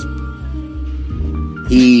 years.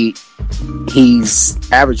 He's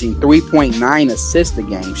averaging 3.9 assists a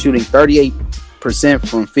game, shooting 38%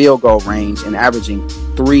 from field goal range, and averaging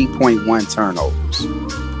 3.1 turnovers.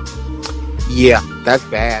 Yeah, that's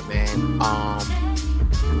bad, man.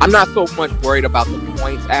 I'm not so much worried about the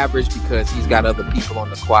points average because he's got other people on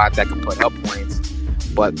the squad that can put up points.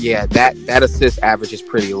 But yeah, that assist average is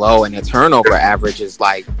pretty low, and the turnover average is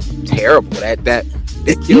like terrible. That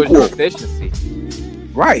kills your efficiency.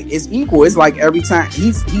 Right, it's equal. It's like every time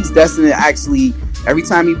he's destined to actually, every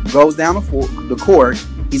time he goes down the court,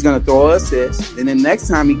 he's gonna throw an assist, and then next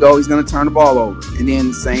time he goes, he's gonna turn the ball over, and then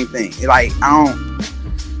the same thing. Like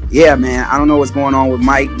yeah, man, I don't know what's going on with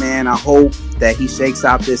Mike, man. I hope that he shakes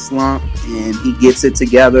out this slump and he gets it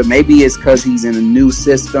together. Maybe it's because he's in a new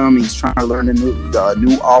system. He's trying to learn the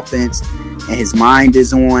new offense, and his mind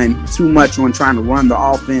is on too much on trying to run the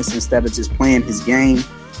offense instead of just playing his game.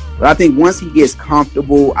 But I think once he gets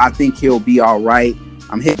comfortable, I think he'll be all right.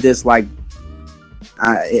 I'm hitting this like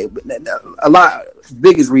a lot.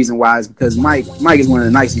 Biggest reason why is because Mike is one of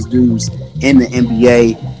the nicest dudes in the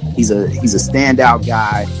NBA. He's a standout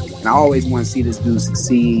guy, and I always want to see this dude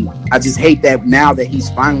succeed. I just hate that now that he's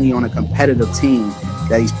finally on a competitive team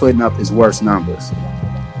that he's putting up his worst numbers.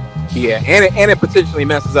 Yeah, and it potentially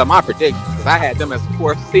messes up my prediction because I had them as a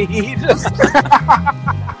 4th seed.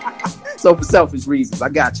 So for selfish reasons, I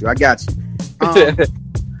got you.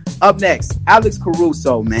 Up next, Alex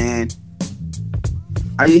Caruso, man.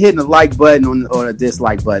 Are you hitting the like button or a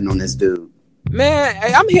dislike button on this dude? Man,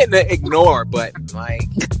 I'm hitting the ignore button. Like,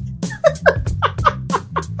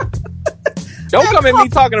 don't come at me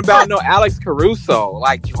talking about no Alex Caruso.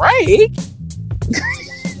 Like Drake.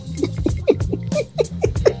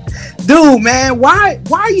 Dude, man, why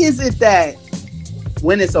is it that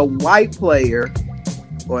when it's a white player,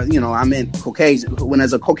 or Caucasian, when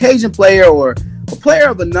there's a Caucasian player or a player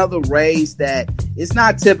of another race, that it's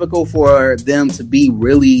not typical for them to be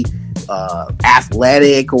really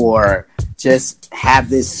athletic or just have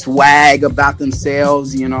this swag about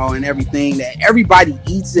themselves, and everything, that everybody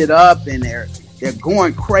eats it up and they're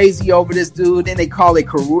going crazy over this dude. Then they call it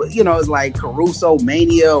it's like Caruso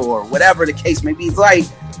mania or whatever the case may be. It's like,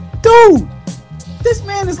 dude, this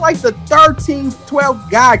man is like the 13th, 12th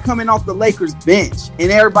guy coming off the Lakers bench, and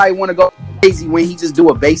everybody want to go crazy when he just do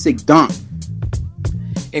a basic dunk.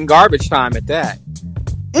 In garbage time at that.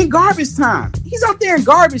 In garbage time. He's out there in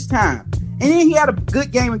garbage time. And then he had a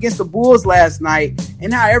good game against the Bulls last night, and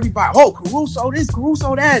now everybody, Caruso this,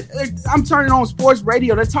 Caruso that. I'm turning on sports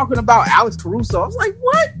radio, they're talking about Alex Caruso. I was like,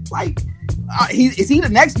 what? Like, is he the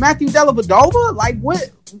next Matthew Dellavedova? Like, what?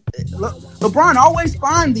 LeBron always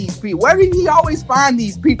find these people. Where did he always find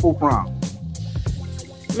these people from?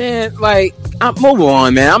 Man, like, move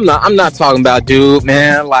on, man. I'm not talking about dude,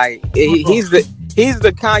 man. Like, he's the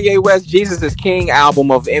Kanye West Jesus is King album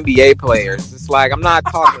of NBA players. It's like, I'm not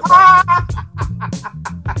talking about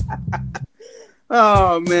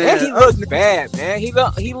Oh, man. He looks bad, man. He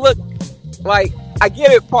look like, I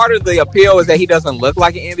get it. Part of the appeal is that he doesn't look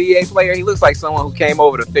like an NBA player. He looks like someone who came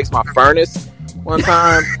over to fix my furnace one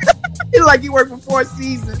time. Like he worked for 4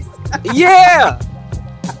 seasons. Yeah.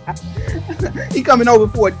 He coming over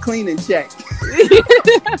for a cleaning check.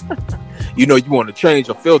 You want to change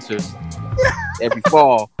your filters every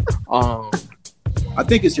fall. I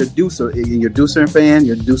think it's your Deucer fan.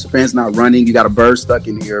 Your Deucer fan's not running. You got a bird stuck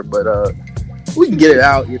in here, but we can get it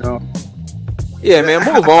out, Yeah, man,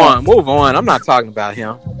 move on. I'm not talking about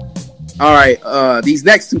him. All right, these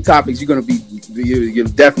next 2 topics you're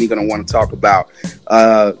definitely gonna want to talk about.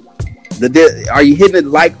 Are you hitting the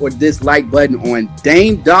like or dislike button on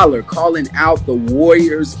Dame Dollar calling out the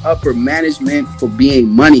Warriors upper management for being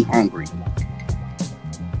money hungry?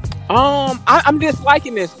 I'm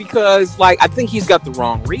disliking this because, like, I think he's got the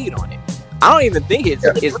wrong read on it. I don't even think it's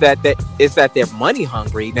that they're money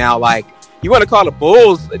hungry. Now, like, you want to call the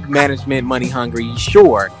Bulls management money hungry?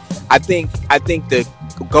 Sure. I think the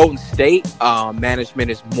Golden State management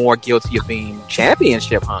is more guilty of being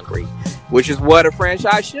championship hungry, which is what a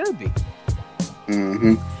franchise should be.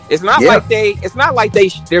 Mm-hmm. It's not like they're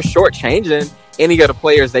shortchanging any of the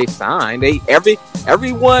players they've signed.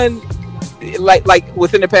 Everyone. Like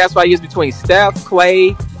within the past 5 years, between Steph,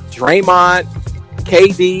 Clay, Draymond,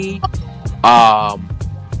 KD,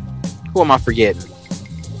 who am I forgetting?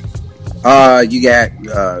 You got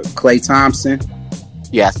Klay Thompson.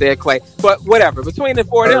 Yeah, I said Clay, but whatever. Between the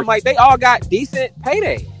 4 of them, like, they all got decent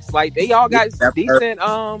paydays. Like, they all got decent.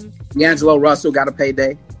 D'Angelo Russell got a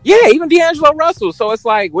payday. Yeah, even D'Angelo Russell. So it's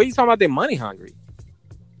like, what are you talking about? They're money hungry.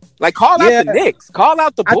 Like, call out the Knicks. Call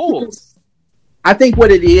out the Bulls. I think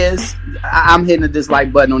what it is, I'm hitting the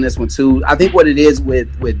dislike button on this one too. I think what it is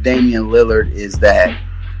with Damian Lillard is that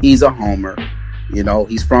he's a homer. You know,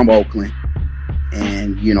 he's from Oakland.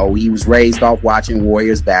 And, you know, he was raised off watching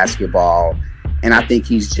Warriors basketball. And I think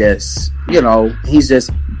he's just, you know, he's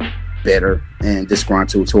just bitter and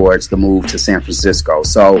disgruntled towards the move to San Francisco.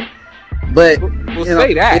 So, but we'll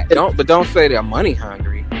say that. Don't say they're money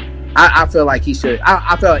hungry. I feel like he should.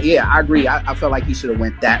 I agree. I felt like he should have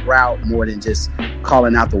went that route more than just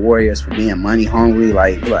calling out the Warriors for being money hungry.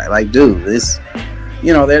 Like, dude, this,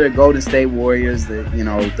 you know, they're the Golden State Warriors.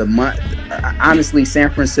 Honestly,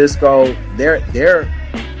 San Francisco, they're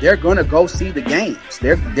gonna go see the games.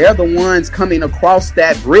 They're the ones coming across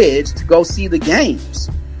that bridge to go see the games.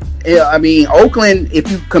 Yeah, I mean, Oakland, if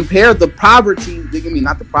you compare the poverty,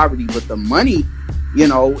 not the poverty, but the money, you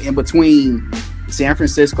know, in between San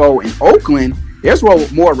Francisco and Oakland, there's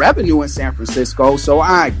more revenue in San Francisco. So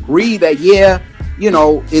I agree that, yeah, you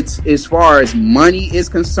know, it's, as far as money is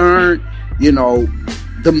concerned, you know,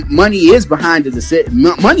 the money is behind the decision.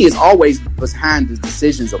 Money is always behind the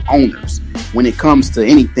decisions of owners when it comes to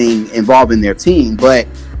anything involving their team. But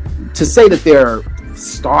to say that they're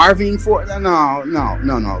starving for no,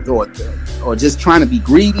 or just trying to be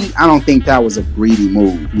greedy, I don't think that was a greedy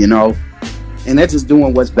move, you know. And they're just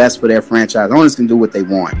doing what's best for their franchise. Owners can do what they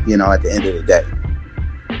want, you know, at the end of the day.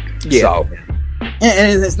 Yeah. So,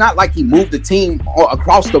 and it's not like he moved the team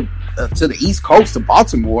across to the East Coast to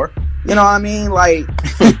Baltimore. You know what I mean? Like,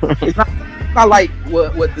 it's not like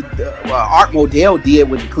what Art Modell did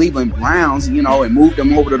with the Cleveland Browns, you know, and moved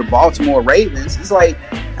them over to the Baltimore Ravens. It's like,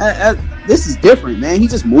 this is different, man. He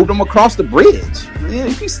just moved them across the bridge. Man,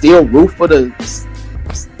 if you still root for the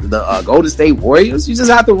Golden State Warriors, you just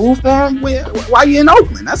have to root for them while you're in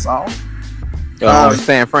Oakland. That's all. Or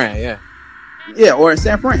San Fran, yeah. Yeah, or in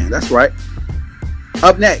San Fran. That's right.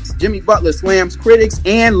 Up next, Jimmy Butler slams critics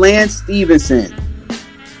and Lance Stevenson.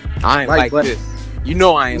 I ain't like this. You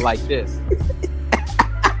know I ain't like this.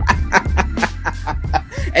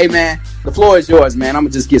 Hey, man, the floor is yours, man. I'm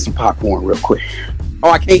going to just get some popcorn real quick.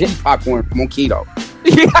 Oh, I can't eat popcorn. I'm on keto.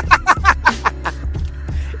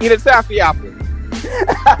 Eat a taffy apple.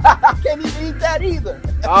 I can't even eat that either.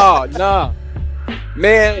 Oh, no.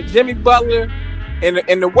 Man, Jimmy Butler,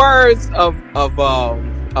 in the words of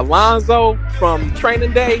Alonzo from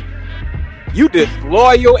Training Day, you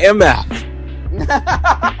disloyal MF.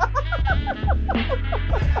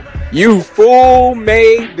 You fool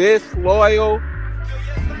made disloyal.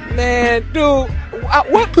 Man, dude,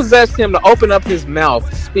 what possessed him to open up his mouth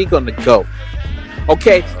to speak on the GOAT?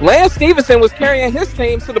 Okay, Lance Stevenson was carrying his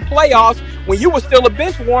team to the playoffs when you were still a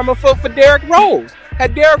bench warmer for Derrick Rose.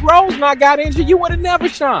 Had Derrick Rose not got injured, you would have never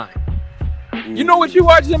shined. You know what you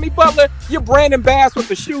are, Jimmy Butler? You're Brandon Bass with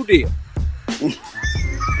the shoe deal.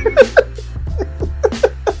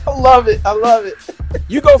 I love it.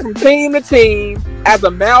 You go from team to team as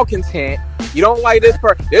a malcontent. You don't like this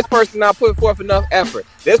person. This person not putting forth enough effort.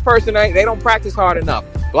 This person they don't practice hard enough.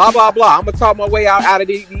 Blah blah blah. I'm gonna talk my way out of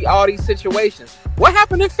all these situations. What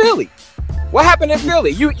happened in Philly?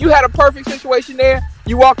 You had a perfect situation there.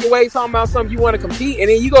 You walked away talking about something you want to compete, and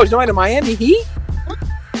then you go join the Miami Heat.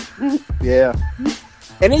 Yeah.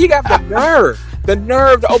 And then you got the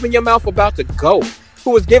nerve to open your mouth about the GOAT,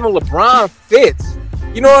 who was giving LeBron fits.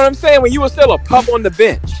 You know what I'm saying? When you were still a pup on the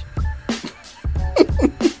bench.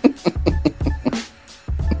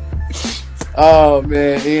 Oh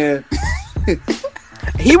man, yeah.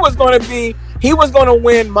 He was going to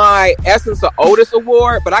win my Essence of Otis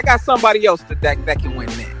award, but I got somebody else that can win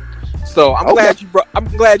that. So I'm glad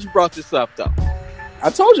you brought this up though. I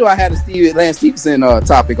told you I had a Lance Stevenson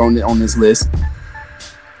topic on this list.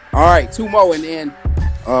 All right, two more, and then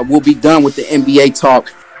we'll be done with the NBA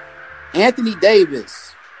talk. Anthony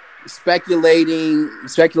Davis,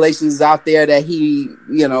 speculations out there that he,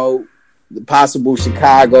 you know, the possible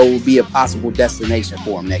Chicago will be a possible destination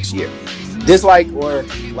for him next year. Dislike or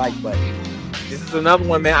like button? This is another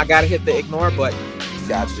one, man. I gotta hit the ignore button.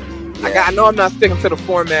 Gotcha. Yeah. I know I'm not sticking to the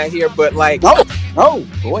format here, but like, no,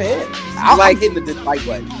 go ahead. I'm hitting the dislike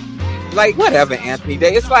button. Like, whatever, Anthony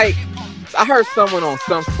Davis. It's like, I heard someone on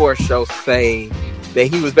some sports show say that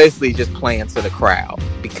he was basically just playing to the crowd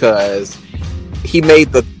because he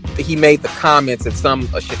made the comments at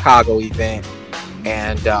a Chicago event,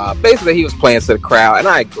 and basically he was playing to the crowd. And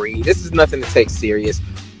I agree, this is nothing to take serious.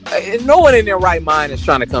 No one in their right mind is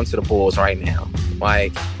trying to come to the Bulls right now.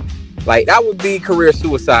 Like that would be career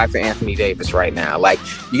suicide for Anthony Davis right now. Like,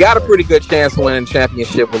 you got a pretty good chance of winning a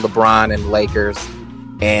championship with LeBron and the Lakers,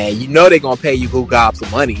 and you know they're gonna pay you goo gobs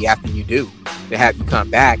of money after you do. to have you come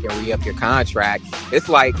back and re-up your contract. It's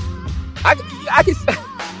like I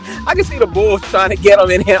can see the Bulls trying to get him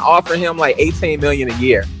in and offer him like $18 million a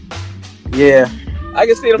year. Yeah, I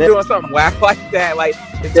can see them doing something whack like that. Like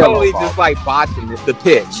it's totally just like botching the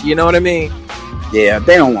pitch. You know what I mean? Yeah,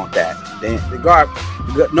 they don't want that.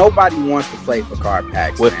 Nobody wants to play for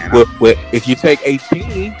Garpax, man. If you take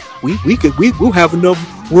 18, we'll have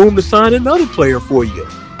enough room to sign another player for you.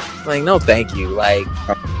 Like, no, thank you. Like,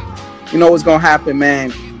 you know what's gonna happen,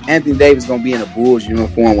 man? Anthony Davis gonna be in a Bulls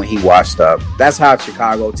uniform when he washed up. That's how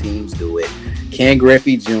Chicago teams do it. Ken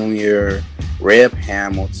Griffey Jr., Rip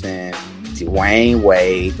Hamilton, Dwayne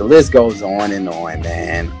Wade. The list goes on and on,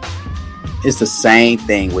 man. It's the same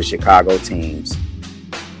thing with Chicago teams.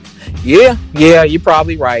 Yeah, you're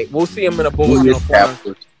probably right. We'll see him in a Bulls uniform.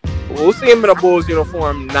 We'll see him in a Bulls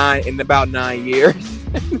uniform in about 9 years.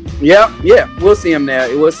 Yeah, we'll see him there.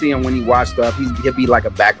 We'll see him when he washed up. He'll be like a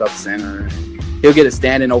backup center. He'll get a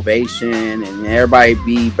standing ovation, and everybody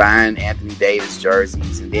be buying Anthony Davis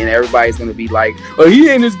jerseys, and then everybody's gonna be like, "Oh, he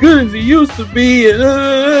ain't as good as he used to be,"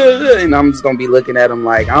 and I'm just gonna be looking at him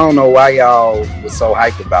like, I don't know why y'all was so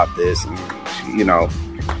hyped about this. And, you know,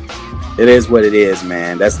 it is what it is,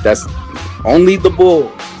 man. That's only the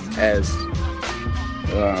Bulls, as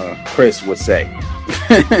Chris would say.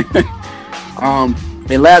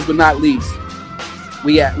 And last but not least,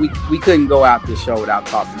 we couldn't go out this show without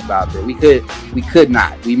talking about that. We could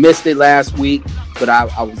not. We missed it last week, but I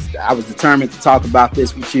was determined to talk about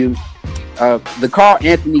this with you. The Karl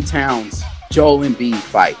Anthony Towns Joel Embiid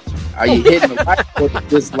fight. Are you hitting the right or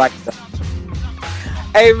just like the?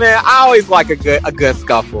 Hey man, I always like a good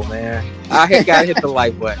scuffle, man. I gotta hit the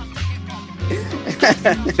like button.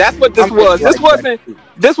 That's what this was.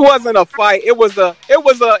 This wasn't a fight. It was a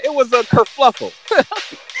kerfluffle.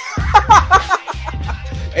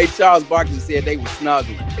 Hey, Charles Barkley said they were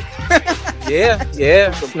snuggling.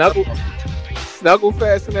 Yeah. Snuggle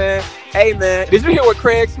fest, man. Hey, man, did you hear what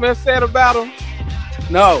Craig Smith said about him?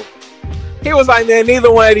 No. He was like, man,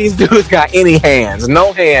 neither one of these dudes got any hands.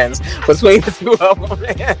 No hands between the two of them,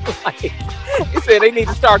 man. Like, he said they need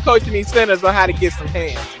to start coaching these centers on how to get some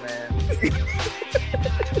hands, man.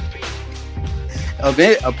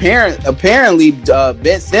 Apparently,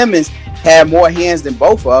 Ben Simmons had more hands than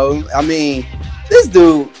both of them. I mean, this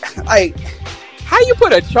dude, like, how you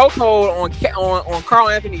put a chokehold on Karl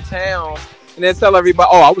Anthony Towns and then tell everybody,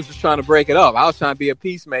 "Oh, I was just trying to break it up. I was trying to be a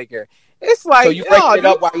peacemaker." It's like, so you break it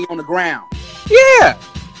up while he's on the ground. Yeah,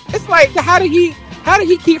 it's like, how did he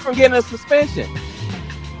keep from getting a suspension?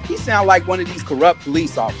 He sound like one of these corrupt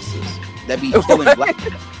police officers that be killing black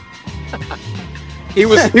people. He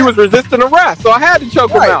was resisting arrest, so I had to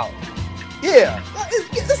choke him out. Yeah,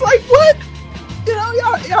 it's like, what? You know,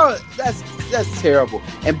 y'all, that's terrible.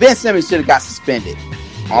 And Ben Simmons should have got suspended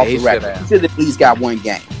off the record. He should have at least got one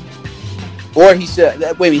game. Or he should.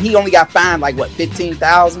 Wait a minute, he only got fined like what,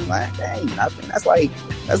 $15,000? Like, that ain't nothing. That's like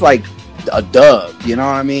a dub. You know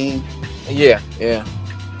what I mean? Yeah.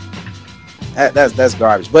 That's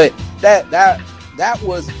garbage. But that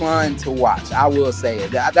was fun to watch. I will say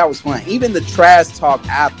it. That was fun. Even the trash talk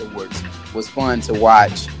afterwards was fun to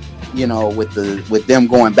watch. You know, with them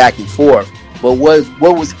going back and forth. But what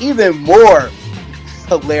was even more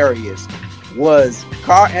hilarious was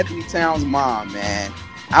Karl Anthony Towns' mom, man.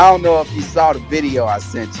 I don't know if you saw the video I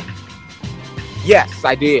sent you. Yes,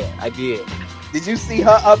 I did. Did you see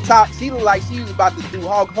her up top? She looked like she was about to do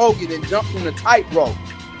Hulk Hogan and jump from the tightrope.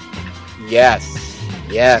 Yes.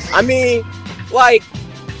 I mean, like,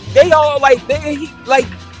 they all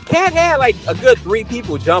Cat had like a good 3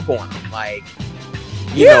 people jump on him. Like,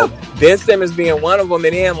 you know, Ben Simmons being one of them,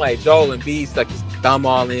 and then like Joel Embiid stuck his thumb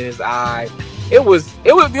all in his eye. It was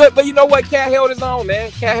good, but you know what? Cat held his own,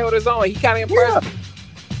 man. He kind of impressed me.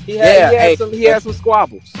 He had some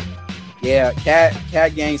squabbles. Yeah, Cat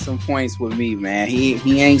gained some points with me, man.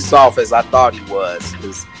 He ain't soft as I thought he was.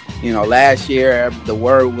 Because, you know, last year the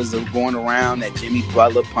word was going around that Jimmy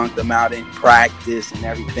Butler punked him out in practice and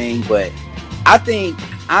everything. But I think,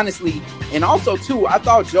 honestly, and also too, I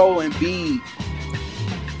thought Joel Embiid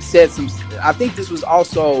said some. I think this was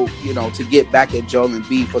also, you know, to get back at Joel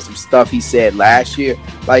Embiid for some stuff he said last year.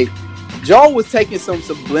 Like, Joel was taking some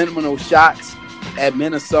subliminal shots at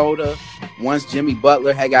Minnesota once Jimmy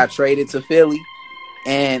Butler had got traded to Philly,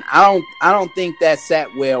 and I don't think that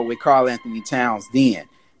sat well with Karl Anthony Towns then.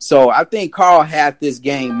 So I think Karl had this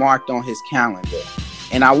game marked on his calendar,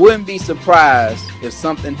 and I wouldn't be surprised if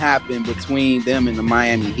something happened between them and the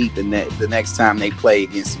Miami Heat the next time they play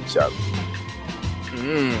against each other.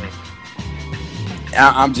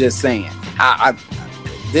 I'm just saying.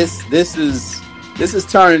 This is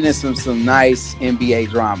turning into some nice NBA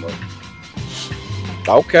drama.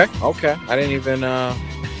 Okay. I didn't even. I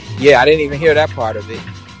didn't even hear that part of it.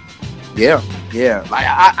 Yeah. Like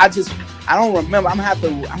I don't remember. I'm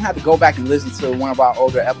gonna have to go back and listen to one of our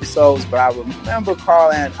older episodes. But I remember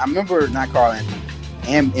not Carl Anthony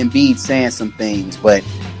and Embiid saying some things. But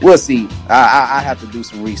we'll see. I have to do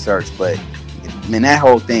some research. But man, that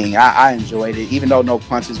whole thing, I enjoyed it. Even though no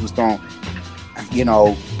punches was thrown,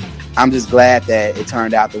 I'm just glad that it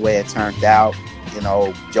turned out the way it turned out.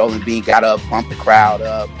 Joel Embiid got up, pumped the crowd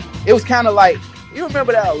up. It was kind of like, you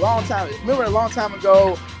remember that a long time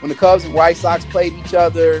ago when the Cubs and White Sox played each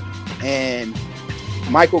other and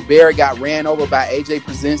Michael Barrett got ran over by AJ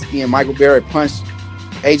Pierzynski and Michael Barrett punched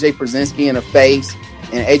AJ Pierzynski in the face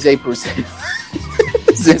and AJ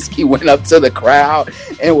Pierzynski went up to the crowd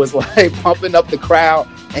and was like pumping up the crowd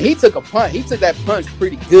and he took a punch. He took that punch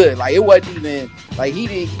pretty good. Like it wasn't even like he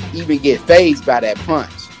didn't even get fazed by that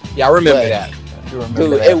punch. Yeah, I remember that.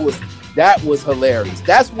 That was hilarious.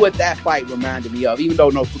 That's what that fight reminded me of. Even though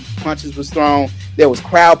no punches was thrown, there was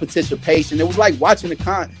crowd participation. It was like watching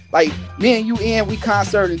like me and you, Ian, we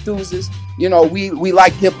concert enthusiasts. We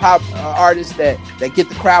like hip hop artists that get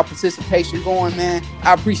the crowd participation going. Man,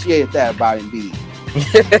 I appreciated that about Embiid.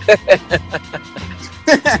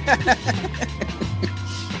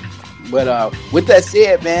 But with that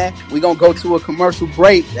said, man, we're gonna go to a commercial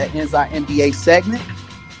break that ends our NBA segment.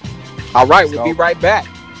 All right, we'll be right back.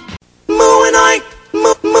 We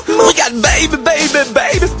got baby,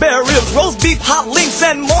 spare ribs, roast beef, hot links,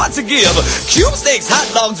 and more to give. Cube steaks, hot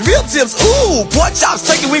dogs, real tips, ooh, pork chops,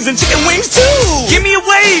 turkey wings, and chicken wings too. Give me a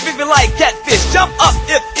wave if you like catfish. Jump up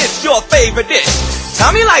if it's your favorite dish.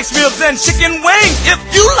 Tommy likes ribs and chicken wings. If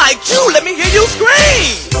you like you, let me hear you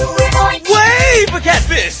scream. Wave for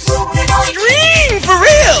catfish. Scream for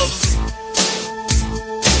ribs.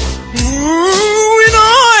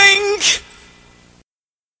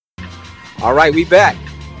 All right, we back.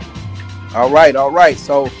 All right.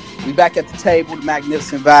 So we back at the table, the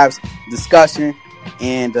Magnificent Vibes discussion,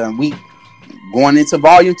 and we going into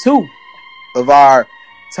volume 2 of our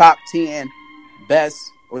top 10 best,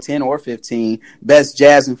 or 10 or 15 best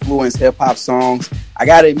jazz influenced hip hop songs. I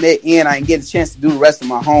gotta admit, Ian, I didn't get a chance to do the rest of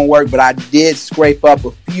my homework, but I did scrape up a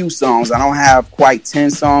few songs. I don't have quite 10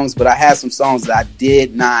 songs, but I had some songs that I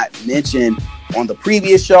did not mention on the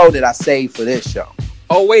previous show that I saved for this show.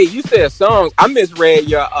 Oh wait, you said songs. I misread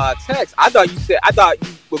your text. I thought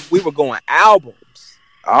we were going albums.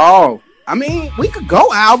 Oh, I mean, we could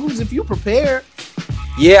go albums if you prepared.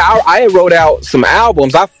 Yeah, I wrote out some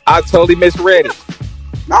albums. I totally misread it.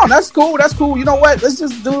 No, that's cool. You know what? Let's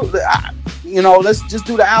just do the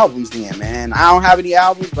albums then, man. I don't have any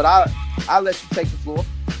albums, but I'll let you take the floor.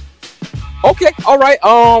 Okay, all right.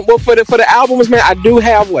 Well, for the albums, man, I do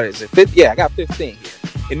have, what is it? I got 15 here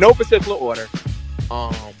in no particular order.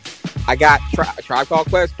 I got Tribe Called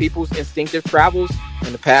Quest, People's Instinctive Travels,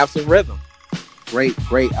 and The Paths of Rhythm. Great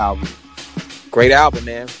album. Great album,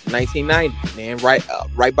 man. 1990, man. Right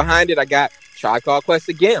behind it, I got Tribe Called Quest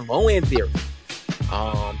again, Low End Theory.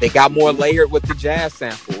 They got more layered with the jazz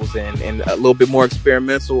samples and a little bit more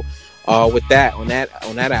experimental with that on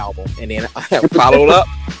that album. And then I followed up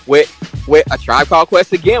with a Tribe Called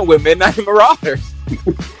Quest again with Midnight Marauders.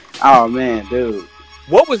 Oh man, dude.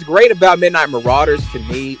 What was great about Midnight Marauders to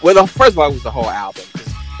me, well, first of all, it was the whole album.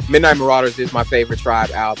 Midnight Marauders is my favorite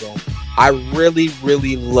Tribe album. I really,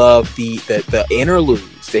 really love the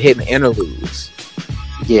interludes, the hidden interludes.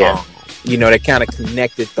 Yeah. That kind of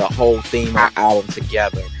connected the whole theme of the album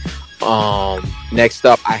together. Next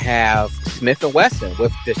up, I have Smith & Wesson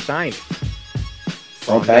with The Shining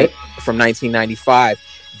from 1995.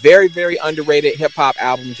 Very, very underrated hip-hop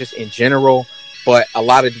album just in general. But a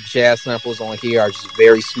lot of the jazz samples on here are just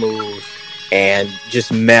very smooth and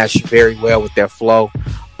just mesh very well with their flow.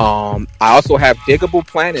 I also have Diggable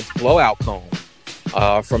Planets Blowout Comb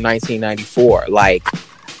from 1994. Like,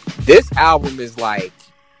 this album is like,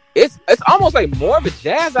 it's almost like more of a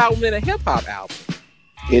jazz album than a hip hop album.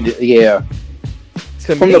 Yeah.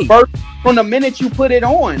 From the minute you put it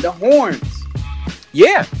on, the horns.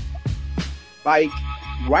 Yeah. Like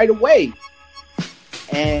right away.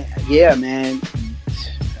 And yeah, man.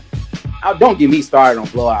 Don't get me started on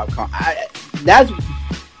Blowout Comb. That's,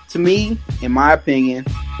 to me, in my opinion,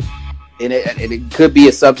 and it could be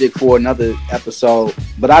a subject for another episode,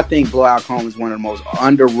 but I think Blowout Comb is one of the most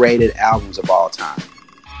underrated albums of all time.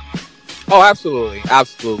 Oh, absolutely.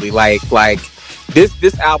 Like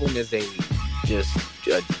this album is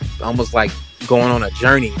almost like going on a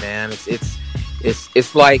journey, man.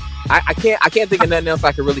 It's like I can't think of nothing else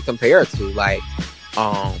I could really compare it to. Like,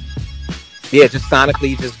 just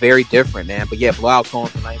sonically, just very different, man. But yeah, Blowout Comb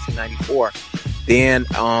from 1994. Then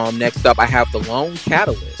next up, I have the Lone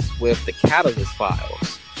Catalyst with the Catalyst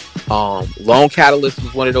Files. Lone Catalyst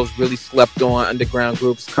was one of those really slept on underground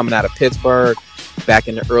groups coming out of Pittsburgh back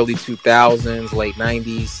in the early 2000s, late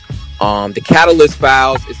 90s. The Catalyst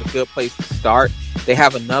Files is a good place to start. They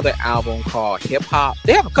have another album called Hip Hop.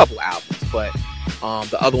 They have a couple albums, but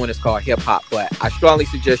the other one is called Hip Hop. But I strongly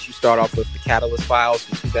suggest you start off with the Catalyst Files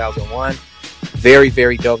from 2001. Very,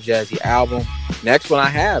 very dope jazzy album. Next one I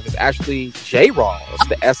have is actually J. Rawls,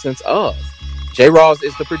 The Essence Of. J. Rawls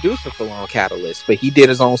is the producer for Lone Catalyst, but he did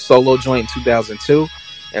his own solo joint in 2002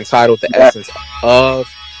 entitled The Essence Of.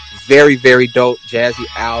 Very, very dope jazzy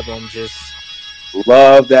album. Just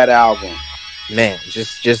love that album. Man,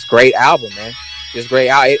 just great album, man. Just great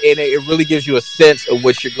album. It really gives you a sense of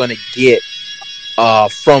what you're going to get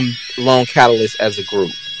from Lone Catalyst as a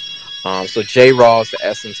group. So J. Rawls, The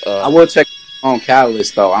Essence Of. I will check on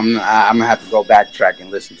Catalyst though. I'm gonna have to go backtrack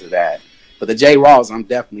and listen to that. But the J. Rawls, I'm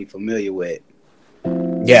definitely familiar with.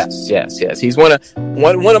 Yes. He's one of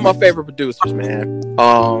my favorite producers, man.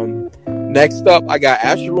 Next up, I got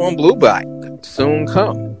Asheru on Blue Black, Soon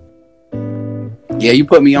Come. Yeah, you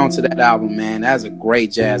put me onto that album, man. That's a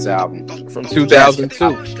great jazz album from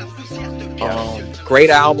 2002.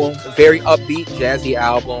 Great album, very upbeat, jazzy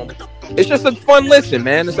album. It's just a fun listen,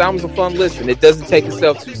 man. This album's a fun listen. It doesn't take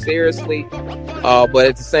itself too seriously, but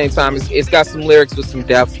at the same time, it's got some lyrics with some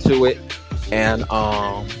depth to it, and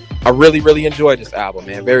I really, really enjoyed this album,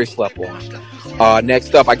 man. Very slept on.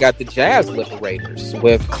 Next up, I got the Jazz Liberators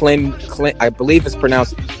with Clint. I believe it's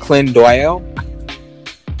pronounced Clint Doyle.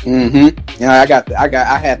 Mm-hmm. Yeah,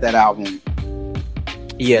 I had that album.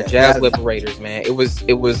 Yeah, Jazz Liberators, man. It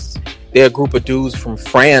was. They're a group of dudes from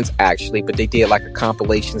France, actually, but they did like a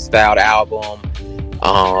compilation styled album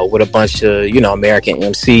with a bunch of, American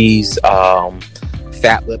MCs.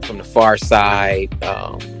 Fat Lip from the Far Side.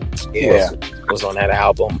 Was on that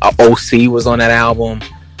album. OC was on that album.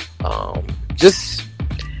 Just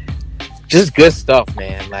good stuff,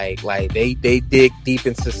 man. Like they dig deep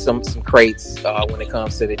into some crates when it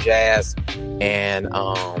comes to the jazz, and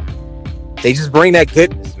they just bring that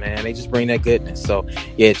goodness, man. They just bring that goodness. So,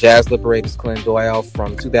 yeah, Jazz Liberators, Clint Doyle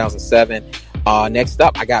from 2007. Next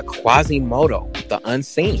up, I got Quasimodo, The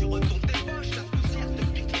Unseen.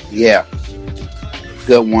 Yeah.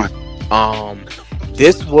 Good one.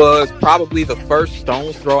 This was probably the first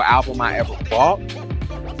Stones Throw album I ever bought.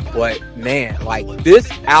 But, man, like, this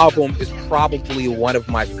album is probably one of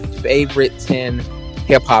my favorite 10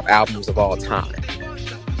 hip-hop albums of all time.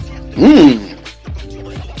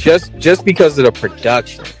 Just because of the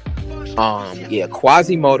production.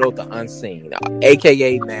 Quasimodo, The Unseen,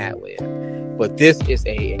 aka Madlib. But this is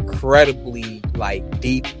a incredibly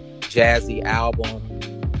deep jazzy album.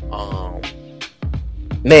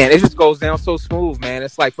 Man, it just goes down so smooth, man.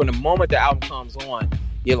 It's like from the moment the album comes on,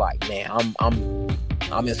 you're like, man,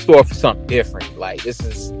 I'm in store for something different. Like this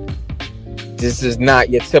is not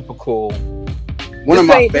your typical. This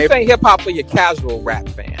ain't hip hop for your casual rap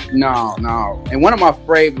fan. No. And one of my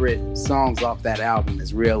favorite songs off that album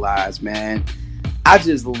is Realize, man. I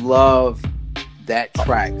just love that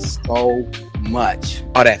track so much.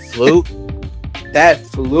 Oh, that flute? That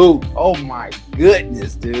flute. Oh my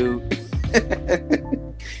goodness, dude.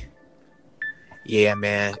 Yeah,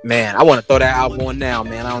 man. I want to throw that album on now,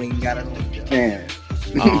 man. I don't even got it on. Man.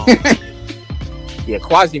 Yeah,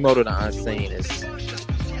 Quasimodo, The Unseen is.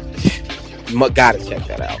 Gotta check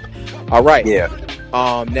that out. All right. Yeah.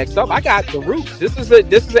 Next up, I got The Roots. This is an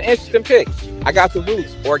interesting pick. I got The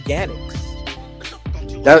Roots, Organics.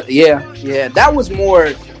 That was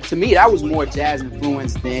more, to me, that was more jazz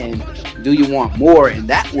influenced than Do You Want More, and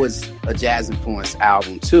that was a jazz influenced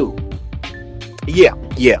album too. Yeah.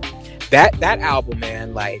 That album,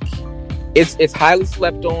 man, like it's highly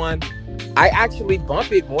slept on. I actually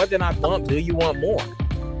bump it more than I bump Do You Want More.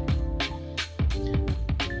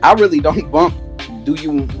 I really don't bump Do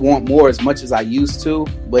You Want More as much as I used to,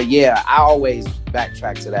 but yeah, I always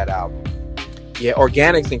backtrack to that album. Yeah,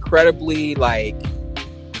 Organic's incredibly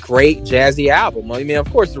great jazzy album. I mean,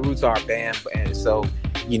 of course, The Roots are a band, and so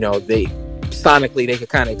they sonically they could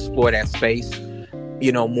kind of explore that space,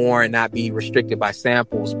 more and not be restricted by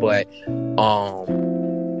samples. But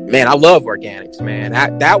man, I love Organics, man.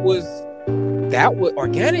 That was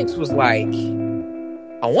Organics was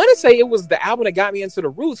I want to say it was the album that got me into The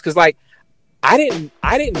Roots, because I didn't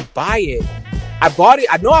buy it. I bought it.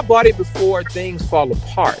 I know I bought it before Things Fall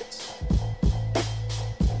Apart.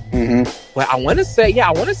 Mm-hmm. But I want to say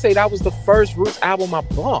that was the first Roots album I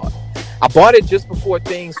bought. I bought it just before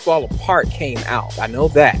Things Fall Apart came out. I know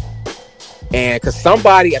that. And because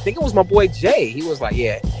somebody, I think it was my boy Jay, he was like,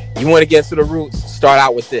 yeah, you want to get to The Roots, start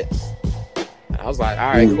out with this. And I was like,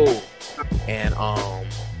 all right, cool. And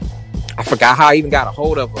I forgot how I even got a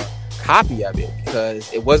hold of a copy of it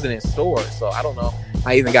because it wasn't in stores. So I don't know.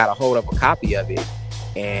 I even got a hold of a copy of it.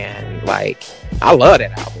 And like, I love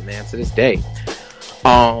that album, man, to this day.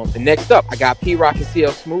 Next up, I got P Rock and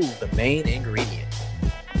CL Smooth, The Main Ingredient.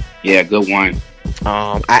 Yeah, good one.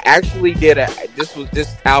 I actually did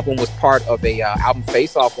this album was part of a album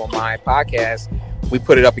face-off on my podcast. We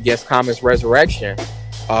put it up against Common's Resurrection,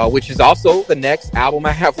 which is also the next album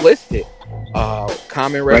I have listed.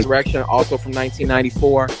 Common Resurrection, also from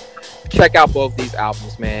 1994. Check out both these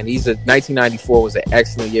albums, man. 1994 was an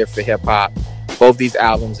excellent year for hip hop. Both these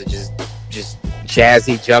albums are just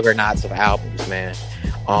jazzy juggernauts of albums, man.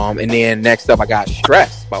 And then next up, I got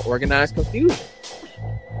Stress by Organized Confusion.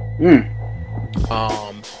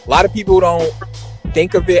 A lot of people don't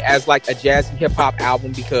think of it as like a jazzy hip hop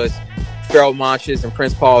album because Pharoah Monch's and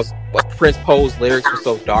Prince Poe's lyrics were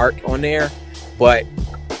so dark on there, but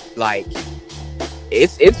like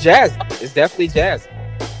it's jazzy. It's definitely jazzy.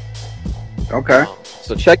 Okay.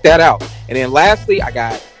 So check that out. And then lastly, I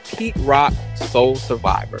got Pete Rock, Soul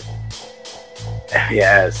Survivor.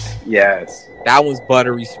 Yes. That one's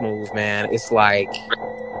buttery smooth, man. It's like,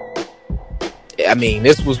 I mean,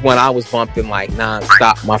 this was when I was bumping like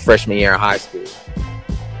nonstop my freshman year in high school.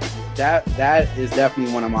 That is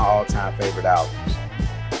definitely one of my all-time favorite albums.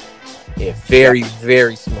 Yeah, very,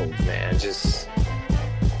 very smooth, man. Just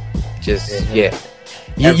yeah.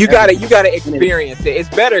 You gotta experience it. It's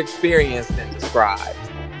better experienced than described.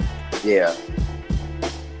 Yeah.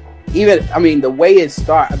 Even, I mean, the way it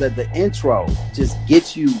starts, the intro just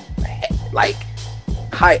gets you like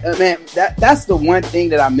high. Man, that's the one thing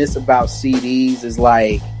that I miss about CDs is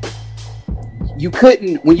like when you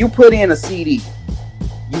put in a CD,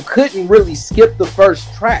 you couldn't really skip the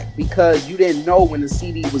first track because you didn't know when the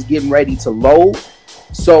CD was getting ready to load.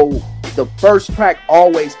 So the first track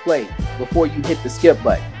always played before you hit the skip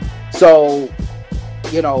button. So,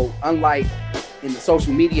 you know, unlike in the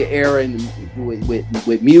social media era and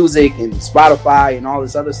with music and Spotify and all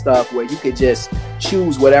this other stuff where you could just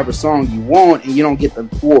choose whatever song you want and you don't get the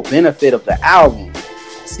full benefit of the album,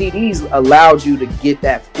 CDs allowed you to get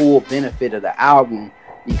that full benefit of the album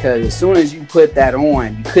because as soon as you put that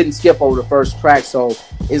on, you couldn't skip over the first track. So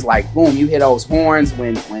it's like, boom, you hit those horns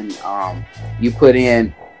when you put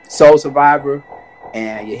in Soul Survivor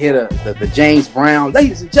and you hit the James Brown,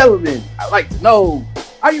 ladies and gentlemen, I'd like to know,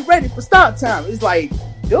 are you ready for start time? It's like,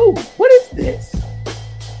 dude, what is this?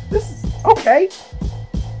 This is okay.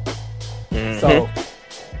 Mm-hmm. So,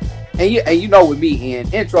 and you know, with me, Ian,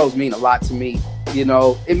 intros mean a lot to me. You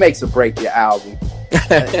know, it makes or break your album.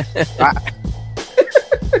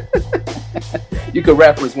 You could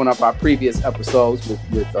reference one of our previous episodes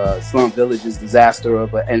with Slum Village's disaster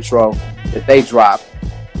of an intro that they dropped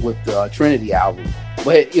with the Trinity album.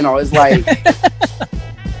 But, you know, it's like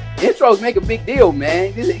intros make a big deal,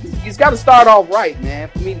 man. You've got to start off right, man,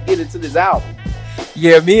 for me to get into this album.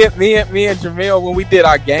 Yeah, me and Jamil, when we did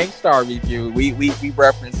our Gangstar review, we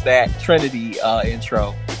referenced that Trinity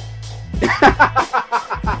intro.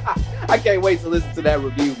 I can't wait to listen to that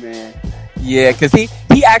review, man. Yeah, because he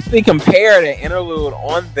actually compared an interlude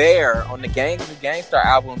on the Gangstar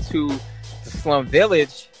album to the Slum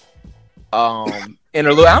Village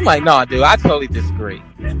interlude. I'm like, no, dude, I totally disagree.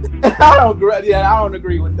 I don't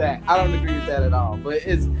agree with that. I don't agree with that at all. But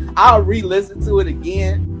I'll re-listen to it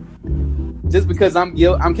again just because I'm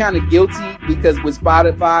kind of guilty because with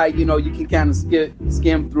Spotify, you know, you can kind of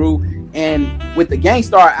skim through. And with the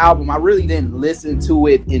Gangstar album, I really didn't listen to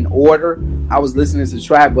it in order. I was listening to the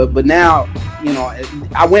track, but now, you know,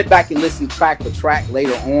 I went back and listened track for track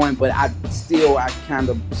later on, but I kind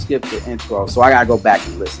of skipped the intro, so I gotta go back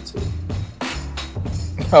and listen to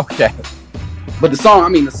it. Okay. But the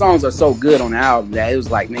songs are so good on the album that it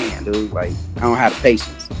was like, man, dude, like, I don't have the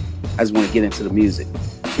patience. I just want to get into the music.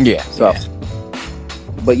 Yeah. So,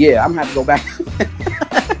 but yeah, I'm gonna have to go back.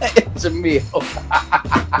 Jamil.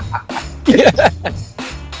 Yeah.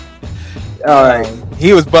 All right.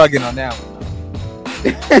 He was bugging on that one.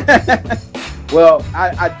 Well,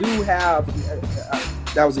 I do have.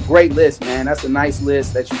 That was a great list, man. That's a nice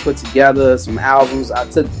list that you put together. Some albums. I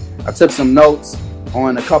took some notes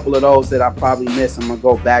on a couple of those that I probably missed. I'm gonna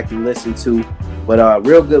go back and listen to. But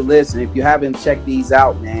real good list. And if you haven't checked these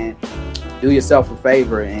out, man, do yourself a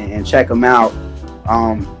favor and check them out.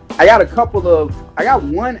 I got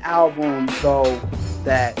one album though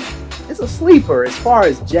that is a sleeper as far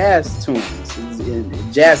as jazz tunes,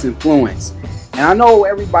 jazz influence. And I know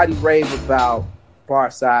everybody rave about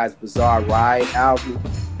Pharcyde's Bizarre Ride album,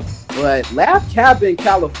 but Lab Cabin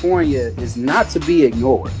California is not to be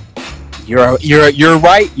ignored. You're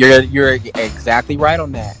right. You're exactly right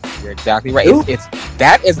on that. You're exactly right. It's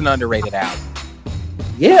that is an underrated album.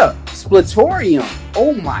 Yeah, Splatorium.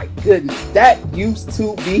 Oh my goodness, that used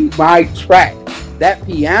to be my track. That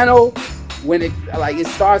piano, when it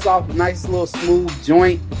starts off a nice little smooth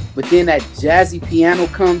joint, but then that jazzy piano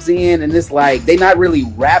comes in, and it's like they're not really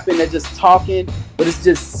rapping, they're just talking, but it's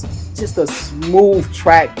just a smooth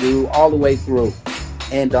track, dude, all the way through.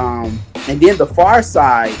 And then the Far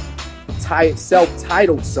Side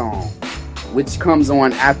self-titled song, which comes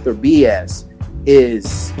on after BS,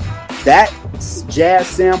 is that jazz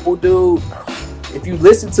sample, dude. If you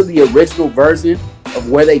listen to the original version of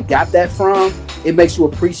where they got that from, it makes you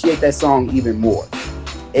appreciate that song even more.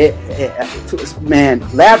 Man,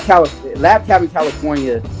 Lab Cabin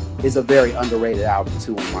California is a very underrated album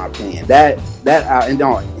too, in my opinion.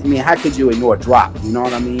 How could you ignore Drop? You know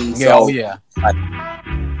what I mean? Yeah, yeah.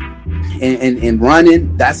 And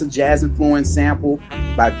Running, that's a jazz influenced sample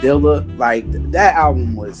by Dilla. Like, that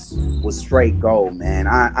album was straight gold, man.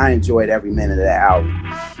 I enjoyed every minute of that album.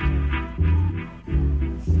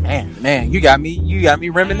 Man, you got me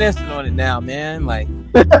reminiscing on it now, man. Like,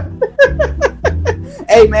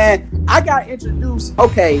 hey, man, I got introduced.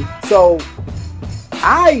 Okay, so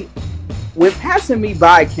when Passing Me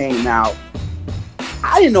By came out,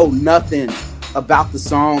 I didn't know nothing about the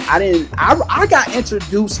song. I got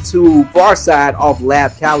introduced to Farside off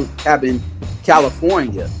Lab Cabin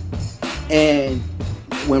California, and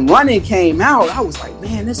when Running came out, I was like,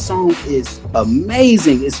 man, this song is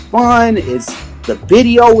amazing. It's fun. The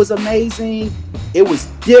video was amazing. It was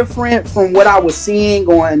different from what I was seeing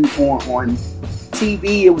on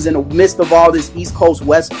TV. It was in the midst of all this East Coast,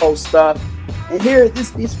 West Coast stuff, and here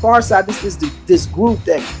this Farside, this group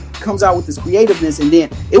that comes out with this creativeness. And then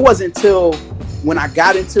it wasn't until when I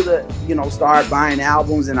got into started buying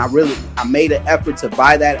albums, and I made an effort to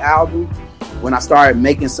buy that album when I started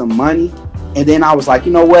making some money. And then I was like,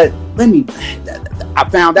 you know what? I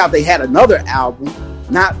found out they had another album,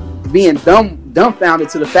 not being dumbfounded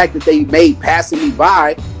to the fact that they made Passing Me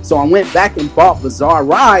By. So I went back and bought Bizarre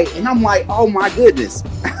Ride, and I'm like, oh my goodness,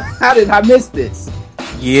 how did I miss this?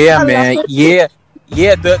 Yeah, man. Yeah.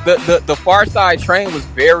 The Far Side train was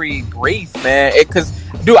very brief, man. Because,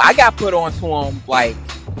 dude, I got put onto him like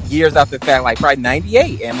years after the fact, like probably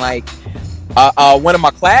 98. And like one of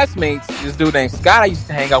my classmates, this dude named Scott, I used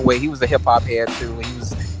to hang out with, he was a hip hop head too. He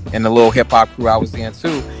was in the little hip hop crew I was in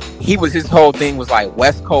too. His whole thing was like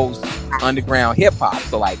West Coast underground hip hop.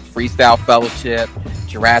 So like Freestyle Fellowship,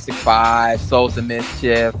 Jurassic 5, Souls of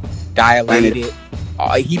Mischief, Dilated.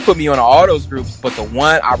 He put me on all those groups, but the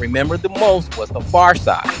one I remembered the most was the Far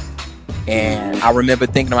Side. And I remember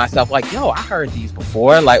thinking to myself, like, yo, I heard these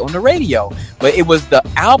before, like on the radio. But it was the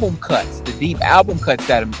album cuts, the deep album cuts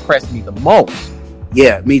that impressed me the most.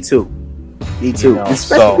 Yeah, me too.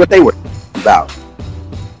 Especially what they were about.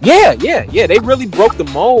 Yeah. They really broke the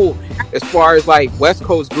mold as far as like West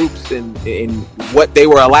Coast groups and what they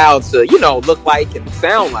were allowed to, look like and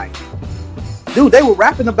sound like. Dude, they were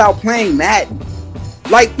rapping about playing Madden.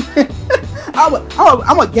 Like, I'm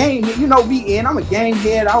a game, I'm a game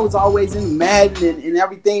head. I was always in Madden and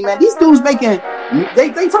everything, man. These dudes they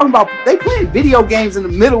talking about, they playing video games in the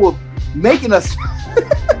middle of making us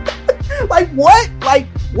like what? Like,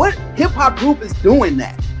 what hip hop group is doing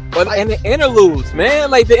that? But like, and the interludes,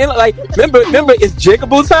 man, remember it's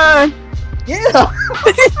Jiggable time? Yeah.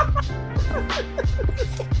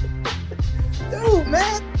 Dude,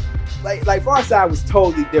 man. Like Farside was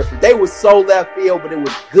totally different. They were so left field, but it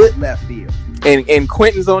was good left field. And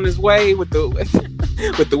Quentin's on his way with the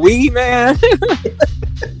with the weed, man.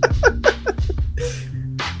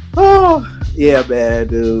 Oh yeah, man,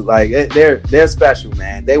 dude. Like they're special,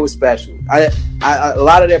 man. They were special. I a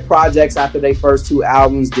lot of their projects after their first two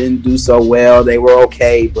albums didn't do so well. They were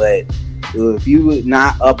okay, but dude, if you were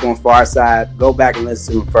not up on Farside, go back and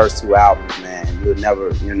listen to the first two albums, man. You'll never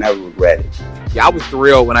regret it. Yeah, I was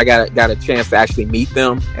thrilled when I got a chance to actually meet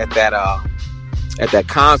them at that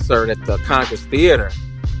concert at the Congress Theater.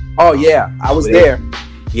 Oh yeah, I was there.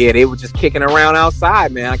 Yeah, they were just kicking around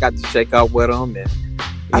outside, man. I got to shake up with them, and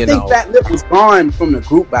I think Fat Lip was gone from the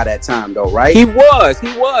group by that time, though, right? He was,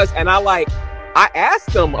 and I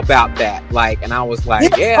asked them about that, and I was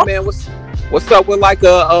like, yeah man, what's up with like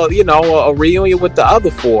a reunion with the other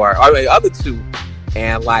four or the other two?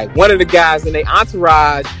 And like one of the guys in their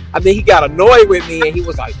entourage, I think he got annoyed with me, and he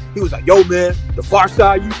was like, yo man, the Far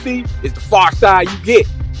Side you see is the Far Side you get.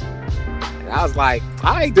 And I was like,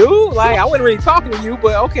 all right, dude, like I wasn't really talking to you,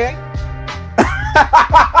 but okay.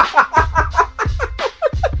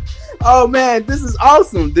 Oh man, this is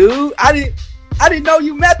awesome, dude. I I didn't know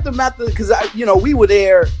you met them after, because we were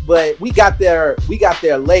there, but we got there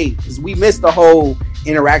late because we missed the whole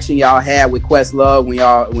interaction y'all had with Questlove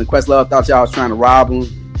when Questlove thought y'all was trying to rob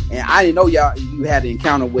him, and I didn't know you had an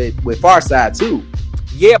encounter with Farside too.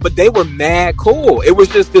 Yeah, but they were mad cool. It was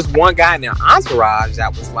just this one guy in their entourage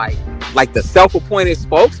that was like the self-appointed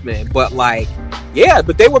spokesman, but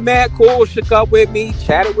but they were mad cool, shook up with me,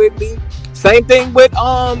 chatted with me. Same thing with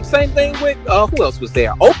who else was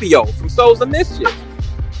there? Opio from Souls of Mischief.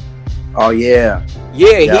 Oh yeah.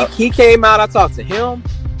 Yeah, yep. he came out, I talked to him.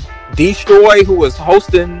 Destroy, who was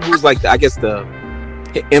hosting, who's like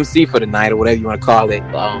the MC for the night or whatever you want to call it,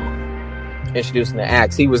 introducing the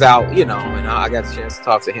acts. He was out, and I got the chance to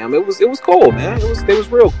talk to him. It was cool, man. It was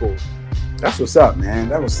real cool. That's what's up,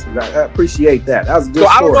 man. I appreciate that. That was a good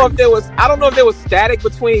story. I don't know if there was static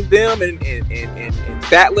between them and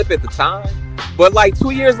Fat Lip at the time, but 2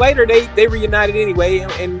 years later they reunited anyway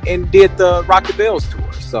and did the Rock the Bells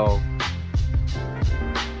tour. So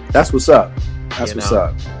that's what's up. That's what's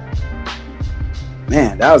up.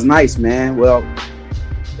 Man, that was nice, man. Well,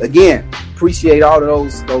 again, appreciate all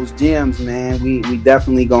of those gems, man. We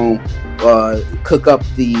definitely gonna cook up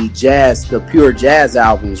the pure jazz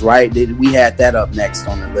albums, right? We had that up next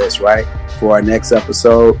on the list, right? For our next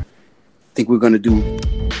episode. I think we're gonna do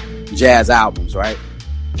jazz albums, right?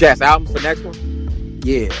 Jazz albums for next one?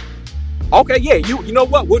 Yeah. Okay, yeah. You know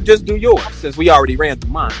what? We'll just do yours since we already ran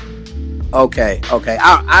through mine. Okay.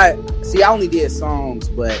 I see. I only did songs,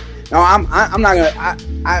 but no, I'm not gonna.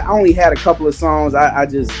 I only had a couple of songs. I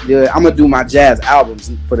just did. I'm gonna do my jazz albums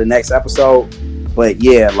for the next episode. But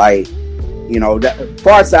yeah,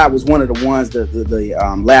 Farside was one of the ones.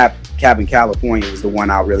 The Lab Cabin California was the one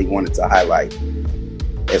I really wanted to highlight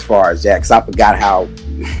as far as that, because I forgot how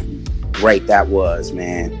great that was,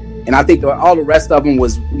 man. And I think all the rest of them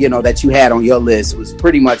was, that you had on your list was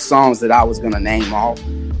pretty much songs that I was gonna name off.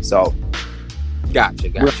 So,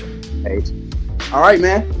 gotcha. All right,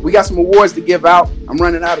 man. We got some awards to give out. I'm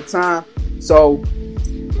running out of time, so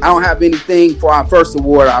I don't have anything for our first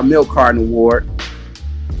award, our Milk Carton Award.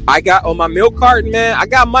 I got on my milk carton, man. I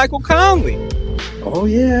got Michael Conley. Oh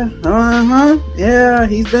yeah, yeah.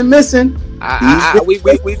 He's been missing.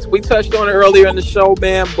 We touched on it earlier in the show,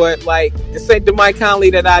 man. But this ain't the Mike Conley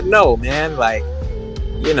that I know, man. I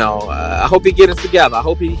hope he get it together. I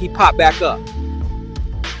hope he pop back up.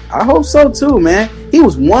 I hope so too, man. He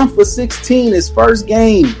was 1 for 16 his first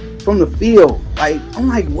game from the field. I'm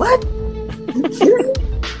like, what? Are you kidding me?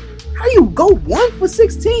 How you go 1 for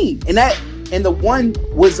 16? And the one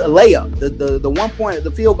was a layup. The 1 point,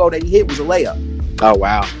 the field goal that he hit was a layup. Oh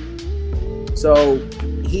wow! So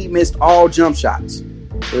he missed all jump shots.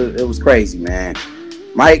 It was crazy, man.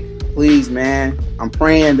 Mike, please, man. I'm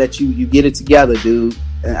praying that you get it together, dude.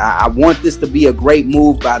 And I want this to be a great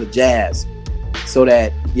move by the Jazz, so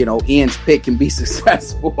that Ian's pick can be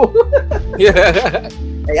successful. Yeah.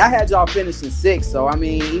 Hey, I had y'all finishing 6th, so I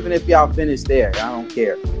mean, even if y'all finish there, I don't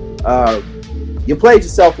care. You played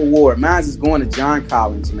yourself award. Mine is going to John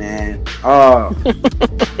Collins, man.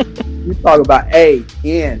 You talk about,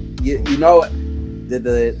 Ian. You know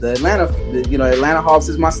the Atlanta, Atlanta Hawks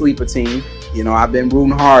is my sleeper team. I've been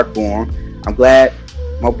rooting hard for him. I'm glad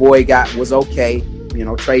my boy was okay.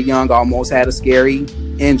 Trae Young almost had a scary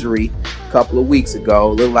injury a couple of weeks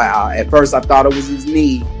ago. At first I thought it was his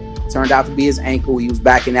knee. Turned out to be his ankle. He was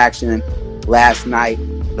back in action last night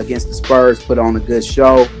against the Spurs. Put on a good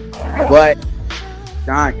show. But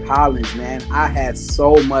John Collins, man, I had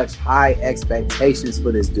so much high expectations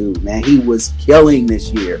for this dude, man. He was killing this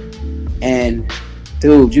year. And,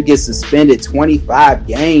 dude, you get suspended 25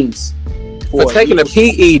 games for taking a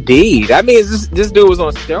PED. That means this dude was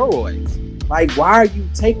on steroids. Why are you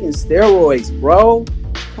taking steroids, bro?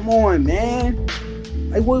 Come on, man.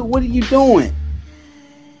 What are you doing?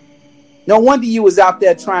 No wonder you was out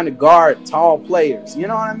there trying to guard tall players. You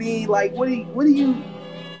know what I mean? What are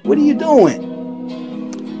you doing?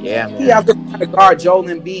 Yeah, man. He out there trying to guard Joel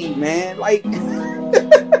Embiid, man.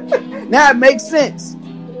 Now it makes sense.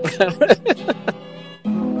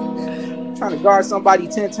 Trying to guard somebody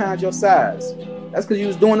 10 times your size. That's because you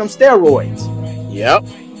was doing them steroids. Yep.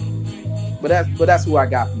 But that's who I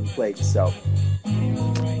got from the play yourself.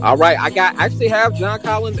 All right, I actually have John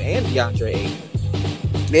Collins and DeAndre Ayton.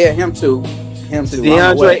 Yeah, him too.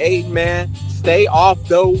 DeAndre Ayton, man, stay off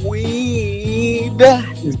the weed.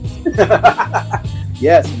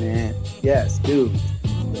 Yes, man. Yes, dude.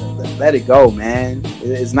 Let it go, man.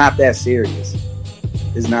 It's not that serious.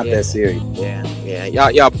 It's not that serious. Yeah.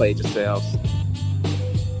 Y'all played yourselves.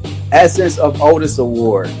 Essence of Otis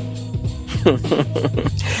Award.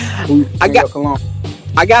 I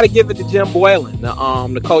I got to give it to Jim Boylan,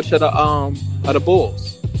 the coach of the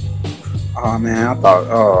Bulls. Oh man, I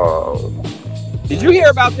thought. Did you hear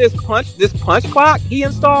about this punch clock he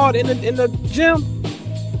installed in the gym?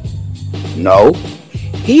 No.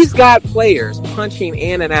 He's got players punching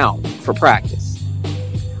in and out for practice.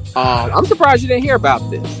 I'm surprised you didn't hear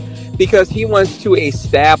about this because he wants to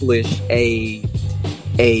establish how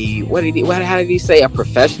did he say, a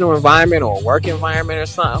professional environment or a work environment or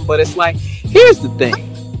something. But it's like, here's the thing.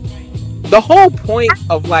 The whole point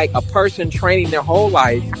of like a person training their whole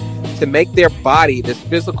life to make their body this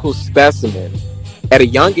physical specimen at a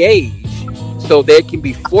young age so they can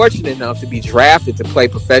be fortunate enough to be drafted to play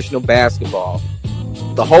professional basketball.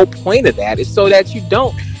 The whole point of that is so that you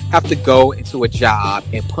don't have to go into a job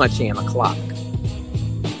and punch in a clock.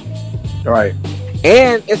 Right.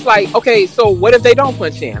 And it's like, okay, so what if they don't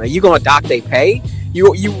punch in? Are you going to dock their pay?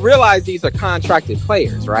 You realize these are contracted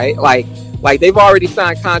players, right? Like they've already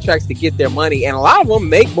signed contracts to get their money, and a lot of them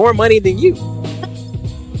make more money than you.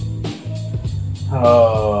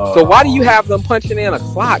 So why do you have them punching in a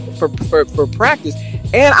clock for practice?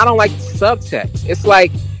 And I don't like subtext.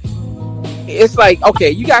 It's like,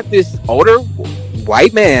 okay, you got this older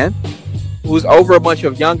white man who's over a bunch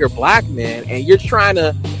of younger black men, and you're trying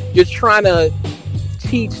to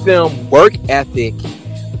teach them work ethic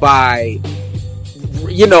by,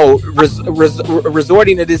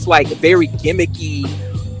 resorting to this like very gimmicky,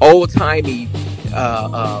 old-timey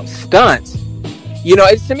stunt.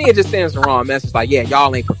 To me, it just sends the wrong message. Like, yeah,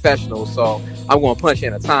 y'all ain't professionals, so I'm going to punch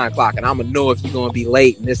in a time clock, and I'm going to know if you're going to be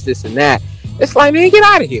late and this, and that. It's like, man, get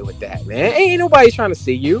out of here with that, man. Ain't nobody trying to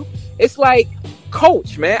see you. It's like,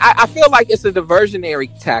 coach, man. I feel like it's a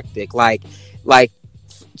diversionary tactic, like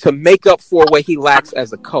to make up for what he lacks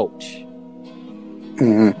as a coach.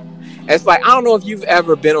 Mm-hmm. It's like, I don't know if you've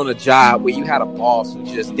ever been on a job where you had a boss who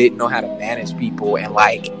just didn't know how to manage people, and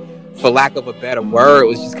like, for lack of a better word,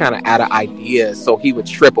 was just kind of out of ideas, so he would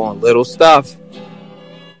trip on little stuff.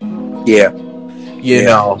 Yeah. You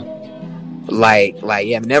know, like,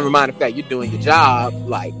 yeah, never mind the fact you're doing your job,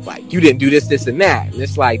 like you didn't do this, and that. And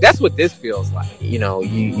it's like, that's what this feels like. You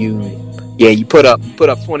put up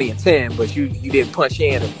 20 and 10, but you didn't punch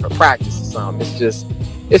in for practice or something.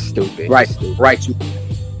 It's stupid. Right. It's stupid. Right.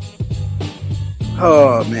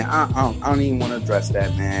 Oh man, I don't even want to address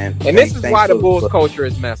that, man. And this is why the Bulls culture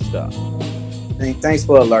is messed up. Thanks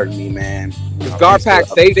for alerting me, man. Because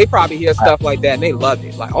Garpax, they probably hear stuff like that and they loved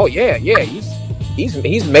it. Like, oh yeah, he's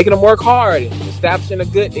making them work hard and establishing a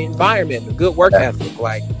good environment, a good work ethic.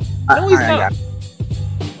 Like, no, he's not.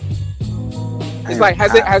 It's like,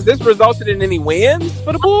 has this resulted in any wins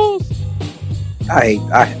for the Bulls? I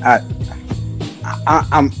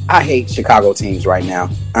hate Chicago teams right now.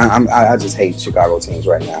 I just hate Chicago teams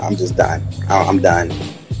right now. I'm just done. I'm done.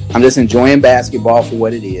 I'm just enjoying basketball for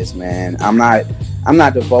what it is, man. I'm not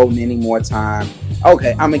devoting any more time.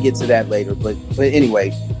 Okay, I'm gonna get to that later. But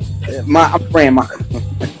anyway, I'm spraying my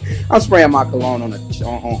cologne on the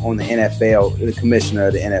NFL, the commissioner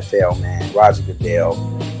of the NFL, man, Roger Goodell.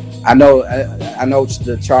 I know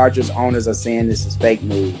the Chargers owners are saying this is fake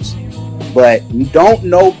news, but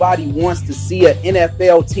nobody wants to see an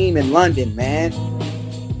NFL team in London, man.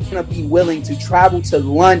 Gonna be willing to travel to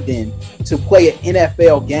London to play an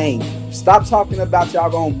NFL game. Stop talking about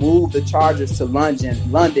y'all gonna move the Chargers to London,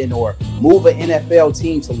 or move an NFL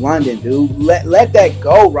team to London, dude. Let that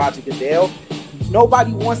go, Roger Goodell.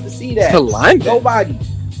 Nobody wants to see that. To London? Nobody.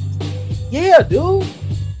 Yeah, dude.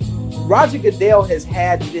 Roger Goodell has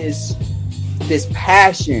had this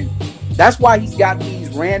passion. That's why he's got these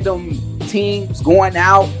random teams going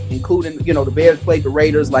out, including, the Bears played the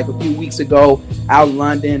Raiders like a few weeks ago out in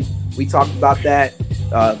London. We talked about that.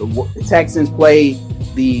 The Texans played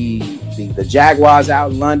the Jaguars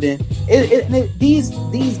out in London.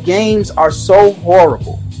 These games are so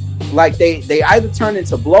horrible. Like they either turn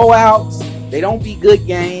into blowouts, they don't be good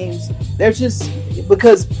games. They're just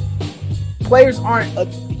because players aren't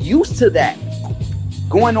used to that.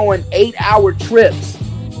 Going on 8-hour trips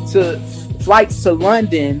to flights to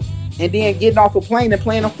London and then getting off a plane and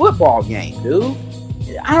playing a football game, dude.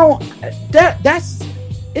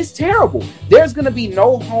 It's terrible. There's going to be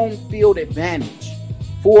no home field advantage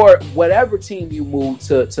for whatever team you move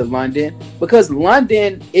to London, because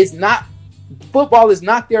London is not, football is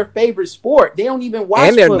not their favorite sport. They don't even watch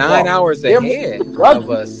football. And they're 9 hours ahead of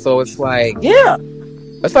us. So it's like, yeah.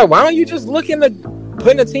 It's like, why don't you just look into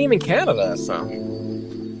putting a team in Canada or something?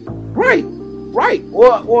 Right.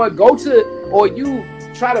 Or go to, or you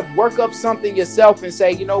try to work up something yourself and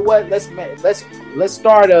say, you know what, let's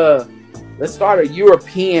start a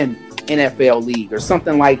European NFL league or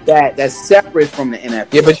something like that that's separate from the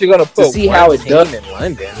NFL. Yeah, but you're gonna put to see how it does in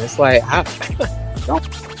London. It's like, don't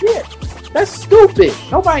shit. That's stupid.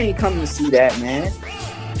 Nobody ain't coming to see that, man.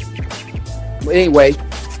 But anyway,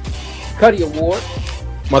 Cuddy Award.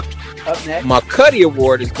 Up next. My Cuddy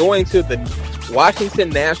Award is going to the Washington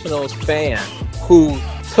Nationals fan who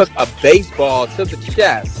took a baseball to the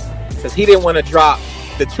chest because he didn't want to drop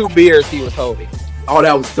the 2 beers he was holding. Oh,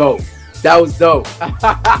 that was dope. That was dope.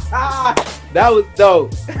 That was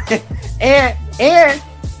dope. and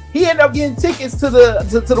he ended up getting tickets to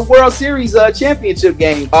the World Series championship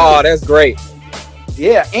game. Oh, that's great.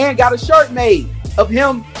 Yeah, and got a shirt made of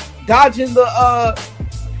him dodging the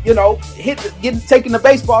taking the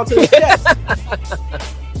baseball to the chest.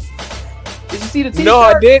 Did you see the t-shirt? No,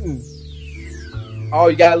 I didn't. Oh,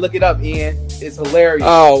 you gotta look it up, Ian. It's hilarious.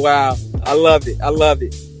 Oh, wow. I loved it.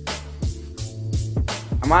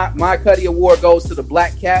 My Cuddy Award goes to the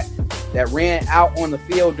black cat that ran out on the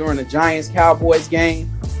field during the Giants-Cowboys game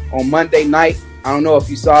on Monday night. I don't know if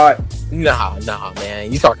you saw it. Nah,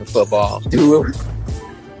 man. You talking football. Dude,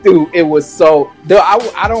 it was so... I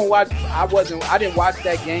didn't watch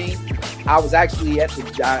that game. I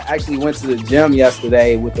actually went to the gym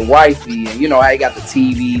yesterday with the wifey, and I got the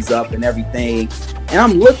TVs up and everything. And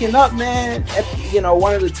I'm looking up, man, at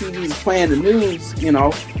one of the TVs is playing the news,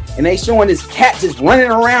 and they showing this cat just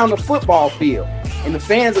running around the football field. And the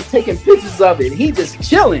fans are taking pictures of it. He just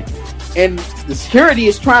chilling. And the security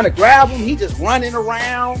is trying to grab him. He just running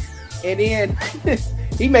around. And then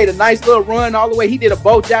he made a nice little run all the way. He did a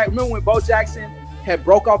Bo Jackson. Remember when Bo Jackson had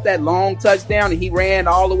broke off that long touchdown and he ran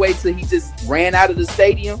all the way till he just ran out of the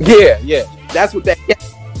stadium? Yeah. That's what that...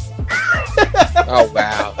 Oh,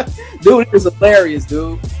 wow. Dude, it was hilarious,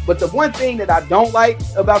 dude. But the one thing that I don't like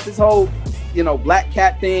about this whole, black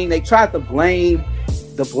cat thing, they tried to blame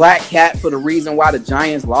the black cat for the reason why the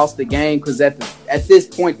Giants lost the game, because at this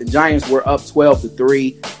point the Giants were up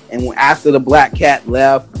 12-3, and after the black cat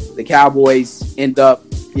left, the Cowboys end up,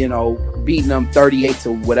 beating them 38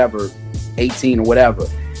 to whatever, 18 or whatever.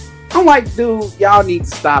 I'm like, dude, y'all need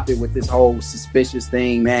to stop it with this whole suspicious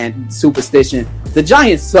thing, man. Superstition. The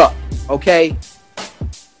Giants suck, okay?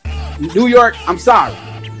 New York, I'm sorry.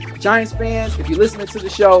 Giants fans, if you're listening to the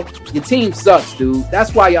show, your team sucks, dude.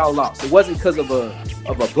 That's why y'all lost. It wasn't because of a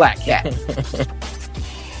black cat.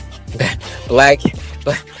 Black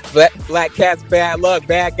cat's bad luck.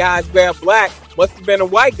 Bad guys wear black. Must have been a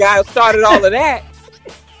white guy who started all of that.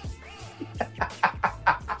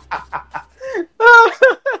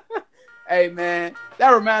 Hey, man,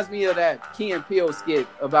 that reminds me of that Key and Peele skit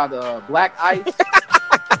about black ice.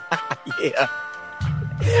 Yeah.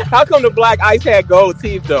 How come the black ice had gold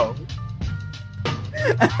teeth, though?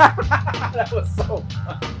 That was so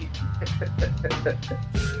funny.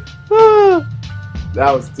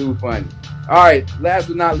 That was too funny. All right, last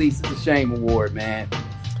but not least, it's a shame award, man.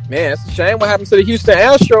 Man, it's a shame what happened to the Houston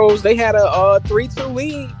Astros. They had a 3-2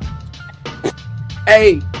 lead.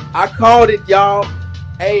 Hey, I called it, y'all.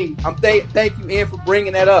 Hey, thank you, Ian, for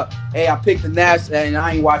bringing that up. Hey, I picked the Nationals, and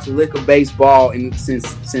I ain't watched a lick of baseball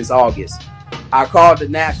since August. I called the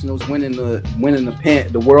Nationals winning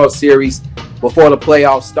the World Series before the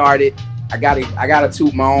playoffs started. I gotta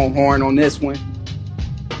toot my own horn on this one.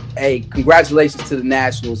 Hey, congratulations to the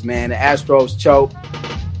Nationals, man. The Astros choked.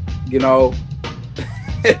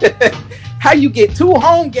 How you get 2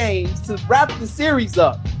 home games to wrap the series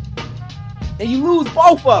up, and you lose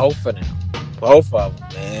both of them? Both of them,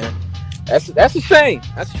 man. That's a shame.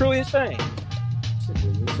 That's truly a shame.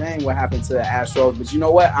 It's a shame what happened to the Astros, but you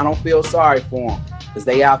know what? I don't feel sorry for them because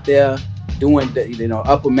they out there doing,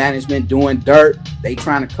 upper management doing dirt. They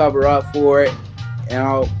trying to cover up for it.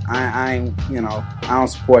 I don't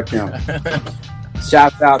support them.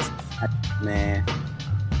 Shouts out, man,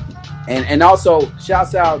 and also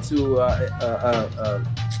shouts out to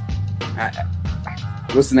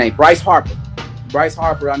what's the name? Bryce Harper. Bryce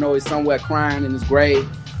Harper, I know he's somewhere crying in his grave.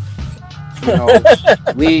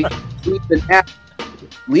 Leave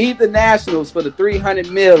the Nationals for the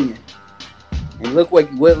 $300 million, and look where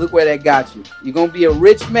that got you. You're gonna be a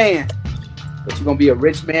rich man, but you're gonna be a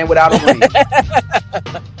rich man without a ring.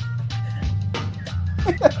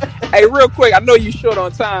 Hey, real quick, I know you're short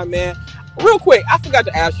on time, man. Real quick, I forgot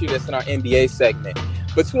to ask you this in our NBA segment.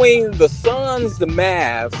 Between the Suns, the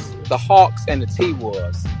Mavs, the Hawks, and the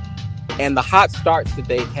T-Wolves, and the hot starts that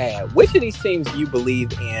they've had, which of these teams do you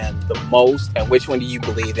believe in the most, and which one do you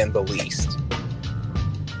believe in the least?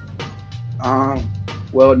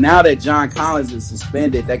 Well, now that John Collins is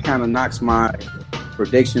suspended, that kind of knocks my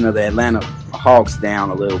prediction of the Atlanta Hawks down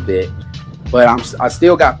a little bit. But I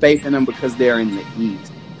still got faith in them because they're in the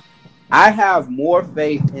East. I have more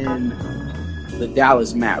faith in the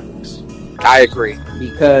Dallas Mavericks. I agree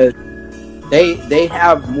because they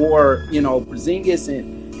have more, Porzingis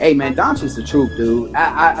and hey man, Doncic's the truth, dude.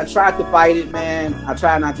 I tried to fight it, man. I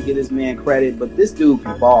try not to give this man credit, but this dude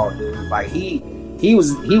can ball, dude. Like he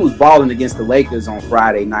was balling against the Lakers on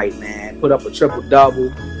Friday night, man. Put up a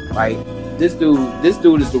triple-double. Like this dude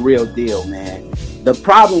is the real deal, man. The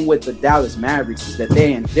problem with the Dallas Mavericks is that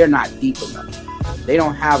they're not deep enough. They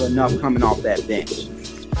don't have enough coming off that bench.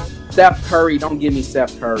 Steph Curry, don't give me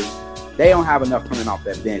Steph Curry. They don't have enough coming off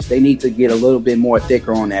that bench. They need to get a little bit more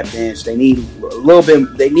thicker on that bench. They need a little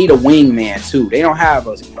bit. They need a wingman too. They don't have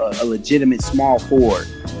a legitimate small forward.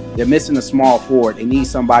 They're missing a small forward. They need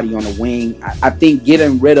somebody on the wing. I think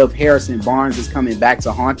getting rid of Harrison Barnes is coming back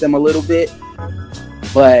to haunt them a little bit.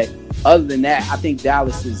 But other than that, I think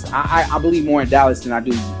Dallas is. I believe more in Dallas than I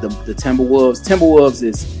do the Timberwolves. Timberwolves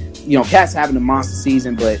is, Cat's having a monster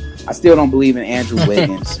season, but I still don't believe in Andrew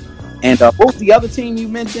Wiggins. And what was the other team you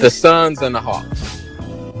mentioned? The Suns and the Hawks.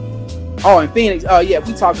 Oh, and Phoenix. Oh, yeah,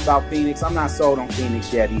 we talked about Phoenix. I'm not sold on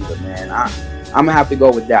Phoenix yet either, man. I'm going to have to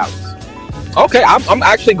go with Dallas. Okay, I'm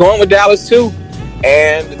actually going with Dallas, too.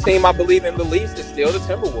 And the team I believe in the least is still the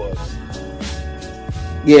Timberwolves.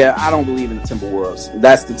 Yeah, I don't believe in the Timberwolves.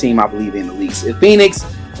 That's the team I believe in the least. If Phoenix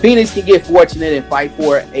can get fortunate and fight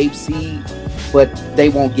for an 8th seed, but they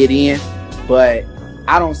won't get in. But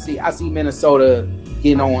I see Minnesota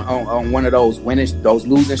getting on one of those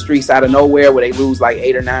losing streaks out of nowhere where they lose like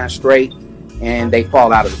 8 or 9 straight and they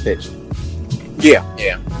fall out of the picture. Yeah.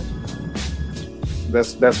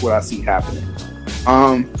 That's what I see happening.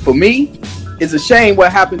 For me, it's a shame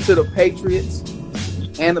what happened to the Patriots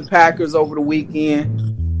and the Packers over the weekend.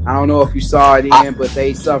 I don't know if you saw it but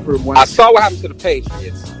they suffered one. I saw what happened to the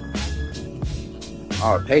Patriots.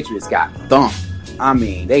 Oh, the Patriots got thumped. I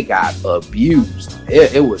mean, they got abused.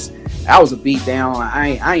 That was a beat down.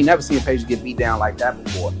 I ain't never seen a Patriots get beat down like that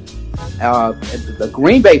before. The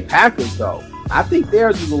Green Bay Packers, though, I think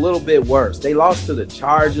theirs was a little bit worse. They lost to the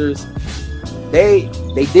Chargers. They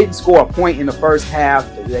didn't score a point in the first half.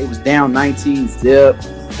 They was down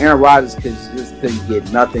 19-0. Aaron Rodgers just couldn't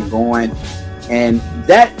get nothing going. And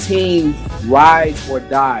that team rides or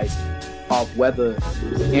dies off whether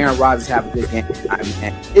Aaron Rodgers have a good game. I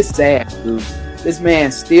mean, it's sad, dude. This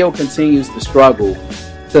man still continues to struggle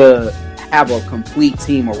to have a complete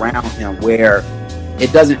team around him where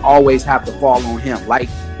it doesn't always have to fall on him. Like,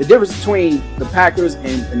 the difference between the Packers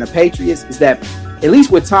and the Patriots is that, at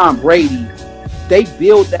least with Tom Brady, they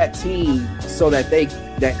build that team so that they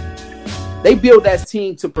build that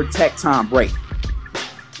team to protect Tom Brady.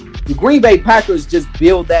 The Green Bay Packers just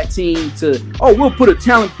build that team to, we'll put a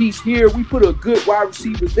talent piece here, we put a good wide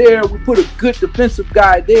receiver there, we put a good defensive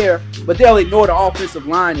guy there, but they'll ignore the offensive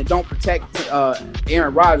line and don't protect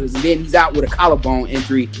Aaron Rodgers, and then he's out with a collarbone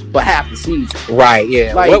injury for half the season. Right?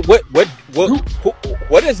 Yeah. Like,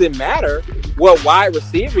 what does it matter what wide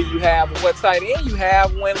receiver you have and what tight end you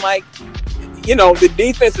have when, like, the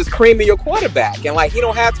defense is creaming your quarterback and, like, he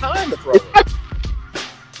don't have time to throw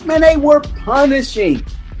it? Man, they were punishing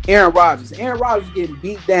Aaron Rodgers. Aaron Rodgers getting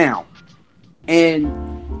beat down, and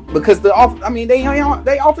because they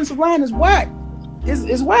offensive line is whack.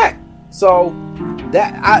 Is whack. So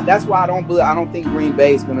that's why I don't think Green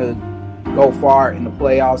Bay is gonna go far in the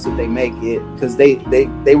playoffs if they make it, because they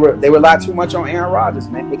rely too much on Aaron Rodgers.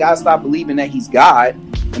 Man, they gotta stop believing that he's God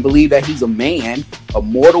and believe that he's a man, a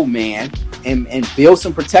mortal man, and build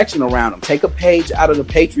some protection around him. Take a page out of the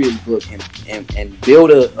Patriots book and build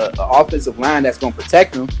a offensive line that's going to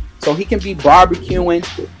protect him so he can be barbecuing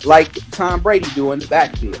like Tom Brady do in the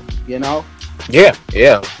backfield, Yeah.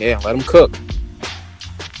 Let him cook.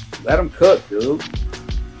 Let him cook, dude.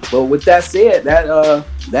 But with that said,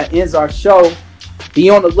 that ends our show. Be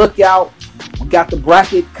on the lookout. We got the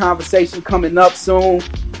bracket conversation coming up soon.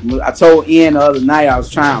 I told Ian the other night I'm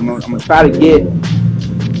going to try to get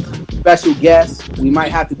special guests. We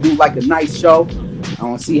might have to do like a nice show. I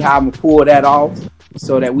want to see how I'm going to pull that off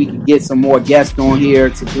so that we can get some more guests on here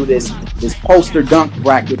to do this poster dunk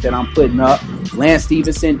bracket that I'm putting up. Lance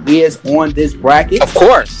Stevenson is on this bracket. Of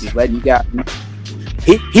course. Just letting you guys know.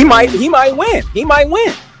 He might win. He might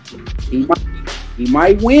win. He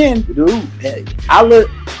might win, dude.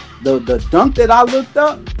 The dunk that I looked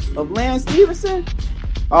up of Lance Stevenson.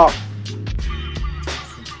 Oh.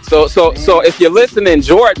 So if you're listening,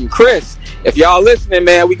 Jordan, Chris, if y'all listening,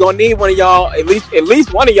 man, we gonna need one of y'all, at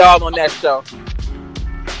least one of y'all on that show.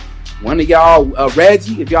 One of y'all,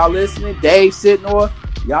 Reggie, if y'all listening, Dave Sitnor,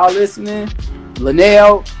 y'all listening,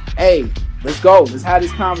 Linnell, hey, let's go. Let's have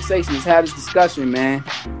this conversation. Let's have this discussion, man.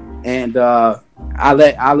 And I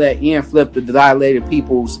let Ian flip the dilated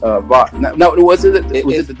people's no, was it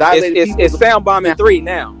the dilated people's? It's Sound Bombing 3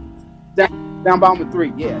 now. Sound Bombing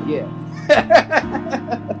 3, yeah.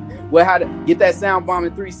 Well, how to get that Sound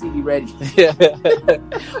Bombing 3 CD ready.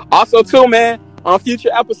 Also too, man, on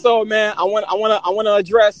future episode, man, I want to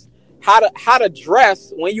address how to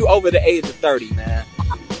dress when you over the age of 30, man.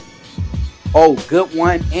 Oh, good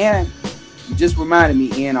one. And you just reminded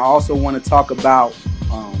me, Ian, I also want to talk about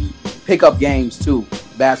pickup games too,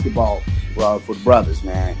 basketball for the brothers,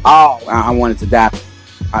 man. Oh, I wanted to dive.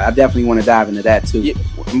 I definitely want to dive into that too. Yeah.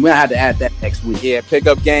 I'm gonna have to add that next week. Yeah,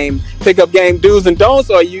 pickup game do's and don'ts,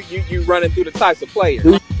 or you running through the types of players.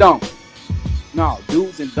 Do's and don'ts. No,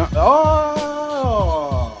 do's and don'ts.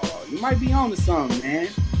 Oh, you might be on to something, man.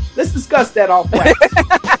 Let's discuss that off wax.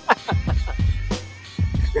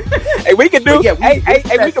 Hey, we can do.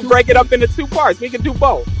 We can break it up into 2 parts. We can do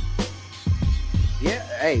both. Yeah,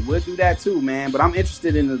 hey, we'll do that too, man. But I'm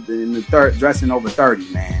interested in the third dressing over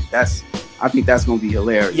 30, man. I think that's gonna be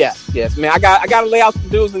hilarious. Yes, man. I gotta lay out some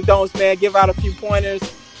do's and don'ts, man. Give out a few pointers.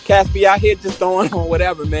 Cats be out here just throwing on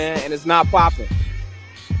whatever, man, and it's not popping.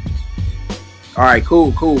 All right,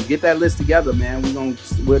 cool. Get that list together, man.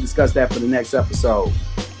 We'll discuss that for the next episode.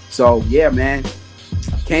 So yeah, man.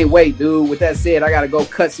 Can't wait, dude. With that said, I gotta go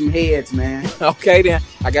cut some heads, man. Okay, then.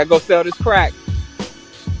 I gotta go sell this crack.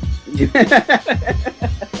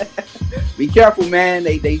 Be careful, man.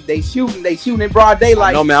 They shooting in broad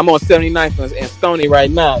daylight. No, man. I'm on 79th and Stony right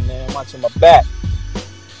now, man. I'm watching my back.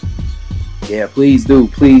 Yeah, please do.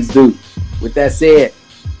 With that said,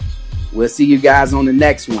 we'll see you guys on the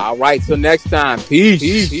next one. All right, till next time. Peace.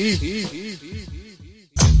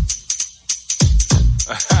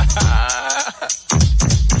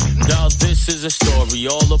 Now this is a story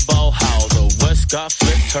all about how the West got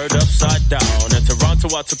flipped, turned upside down. And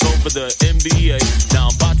Toronto, I took over the NBA. Now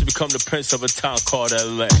I'm about to become the prince of a town called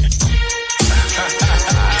LA.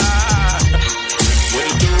 What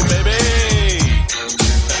it do, baby?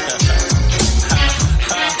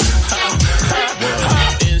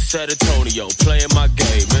 In San Antonio, playing my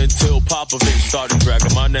game until Popovich started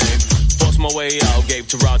dragging my name. Forced my way out, gave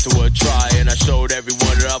Toronto a try, and I showed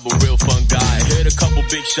everyone that I'm a real fun guy. Hit a couple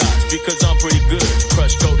big shots because I'm pretty good.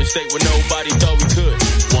 Crushed Golden State when nobody thought we could.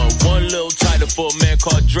 Won one little title for a man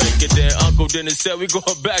called Drake, and then Uncle Dennis said we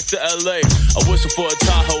going back to LA. I whistled for a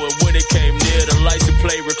Tahoe, and when it came near, the lights to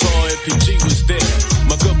play recall MPG was there.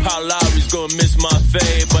 My good pal Lowry's gonna miss my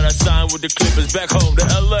fade, but I signed with the Clippers back home to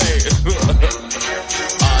LA.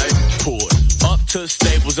 I pulled up to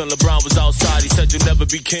Staples and LeBron was outside. He said you'll never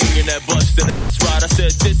be king in that bus. That's right, I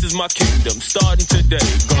said this is my kingdom. Starting today,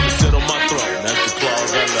 gonna sit on my throne. That's the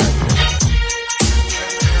clause I like.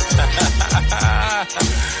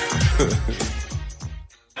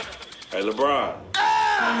 Hey, LeBron.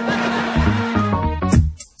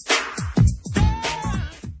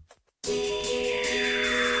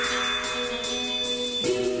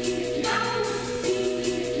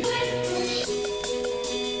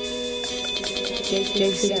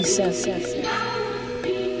 J57.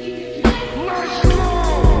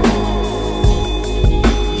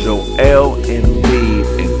 Joel Embiid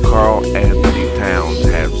and Karl Anthony Towns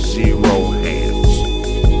have 0 hands.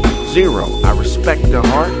 0. I respect their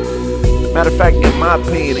heart. Matter of fact, in my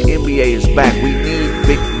opinion, the NBA is back. We need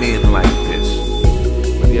big men like this.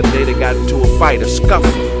 But the other day they got into a fight, a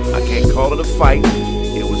scuffle. I can't call it a fight.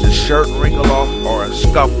 It was a shirt wrinkle off or a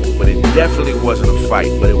scuffle, but it definitely wasn't a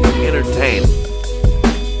fight, but it was entertaining.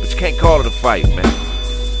 Can't call it a fight, man.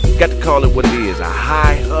 You got to call it what it is. A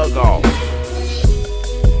high hug off.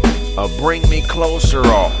 A bring me closer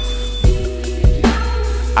off.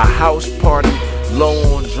 A house party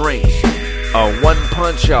low on drinks. A one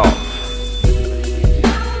punch off.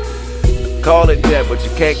 Call it that, but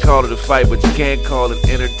you can't call it a fight, but you can't call it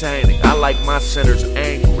entertaining. I like my centers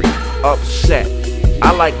angry, upset.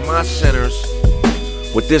 I like my centers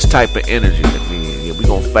with this type of energy that me. We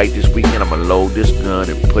gonna fight this weekend. I'm gonna load this gun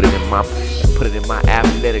and put it in my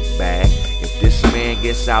athletic bag. If this man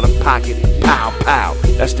gets out of pocket, pow pow.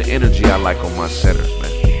 That's the energy I like on my centers,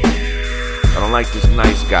 man. I don't like this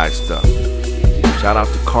nice guy stuff. Shout out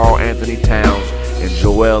to Karl Anthony Towns and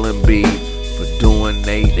Joel Embiid for doing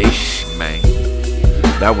they man.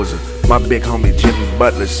 That was my big homie Jimmy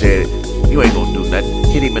Butler said, you ain't gonna do nothing.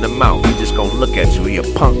 Hit him in the mouth. He just gonna look at you. He a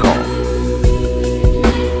punk off.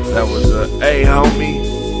 That was hey homie,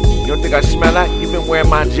 you don't think I smell like you been wearing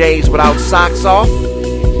my J's without socks off?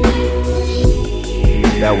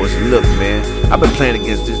 That was look, man. I've been playing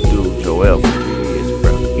against this dude Joel for 3 years,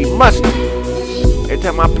 bro. He must have. Every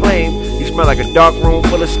time I play him, he smell like a dark room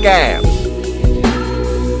full of scabs.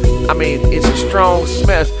 I mean, it's a strong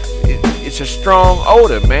smell. It It's a strong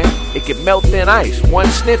odor, man. It can melt thin ice. One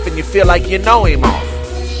sniff and you feel like you know him off.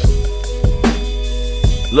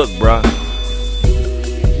 Look, bruh.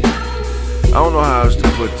 I don't know how else to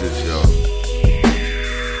put this, y'all.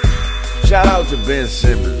 Shout out to Ben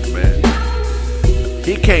Simmons, man.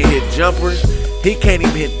 He can't hit jumpers. He can't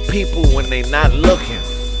even hit people when they not looking.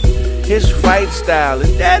 His fight style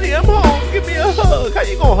is, Daddy, I'm home. Give me a hug. How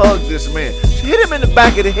you gonna hug this man? Hit him in the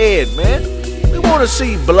back of the head, man. We want to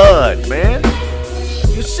see blood, man.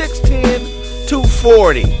 You're 6'10",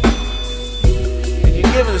 240. And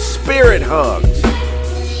you're giving spirit hugs.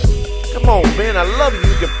 Come on, Ben. I love you.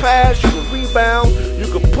 You can pass. You can rebound. You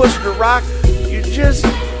can push the rock. You just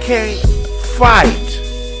can't fight.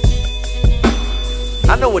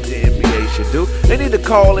 I know what the NBA should do. They need to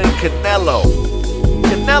call in Canelo.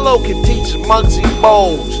 Canelo can teach Muggsy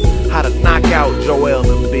Bogues how to knock out Joel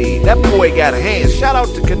Embiid. That boy got hands. Shout out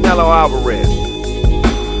to Canelo Alvarez.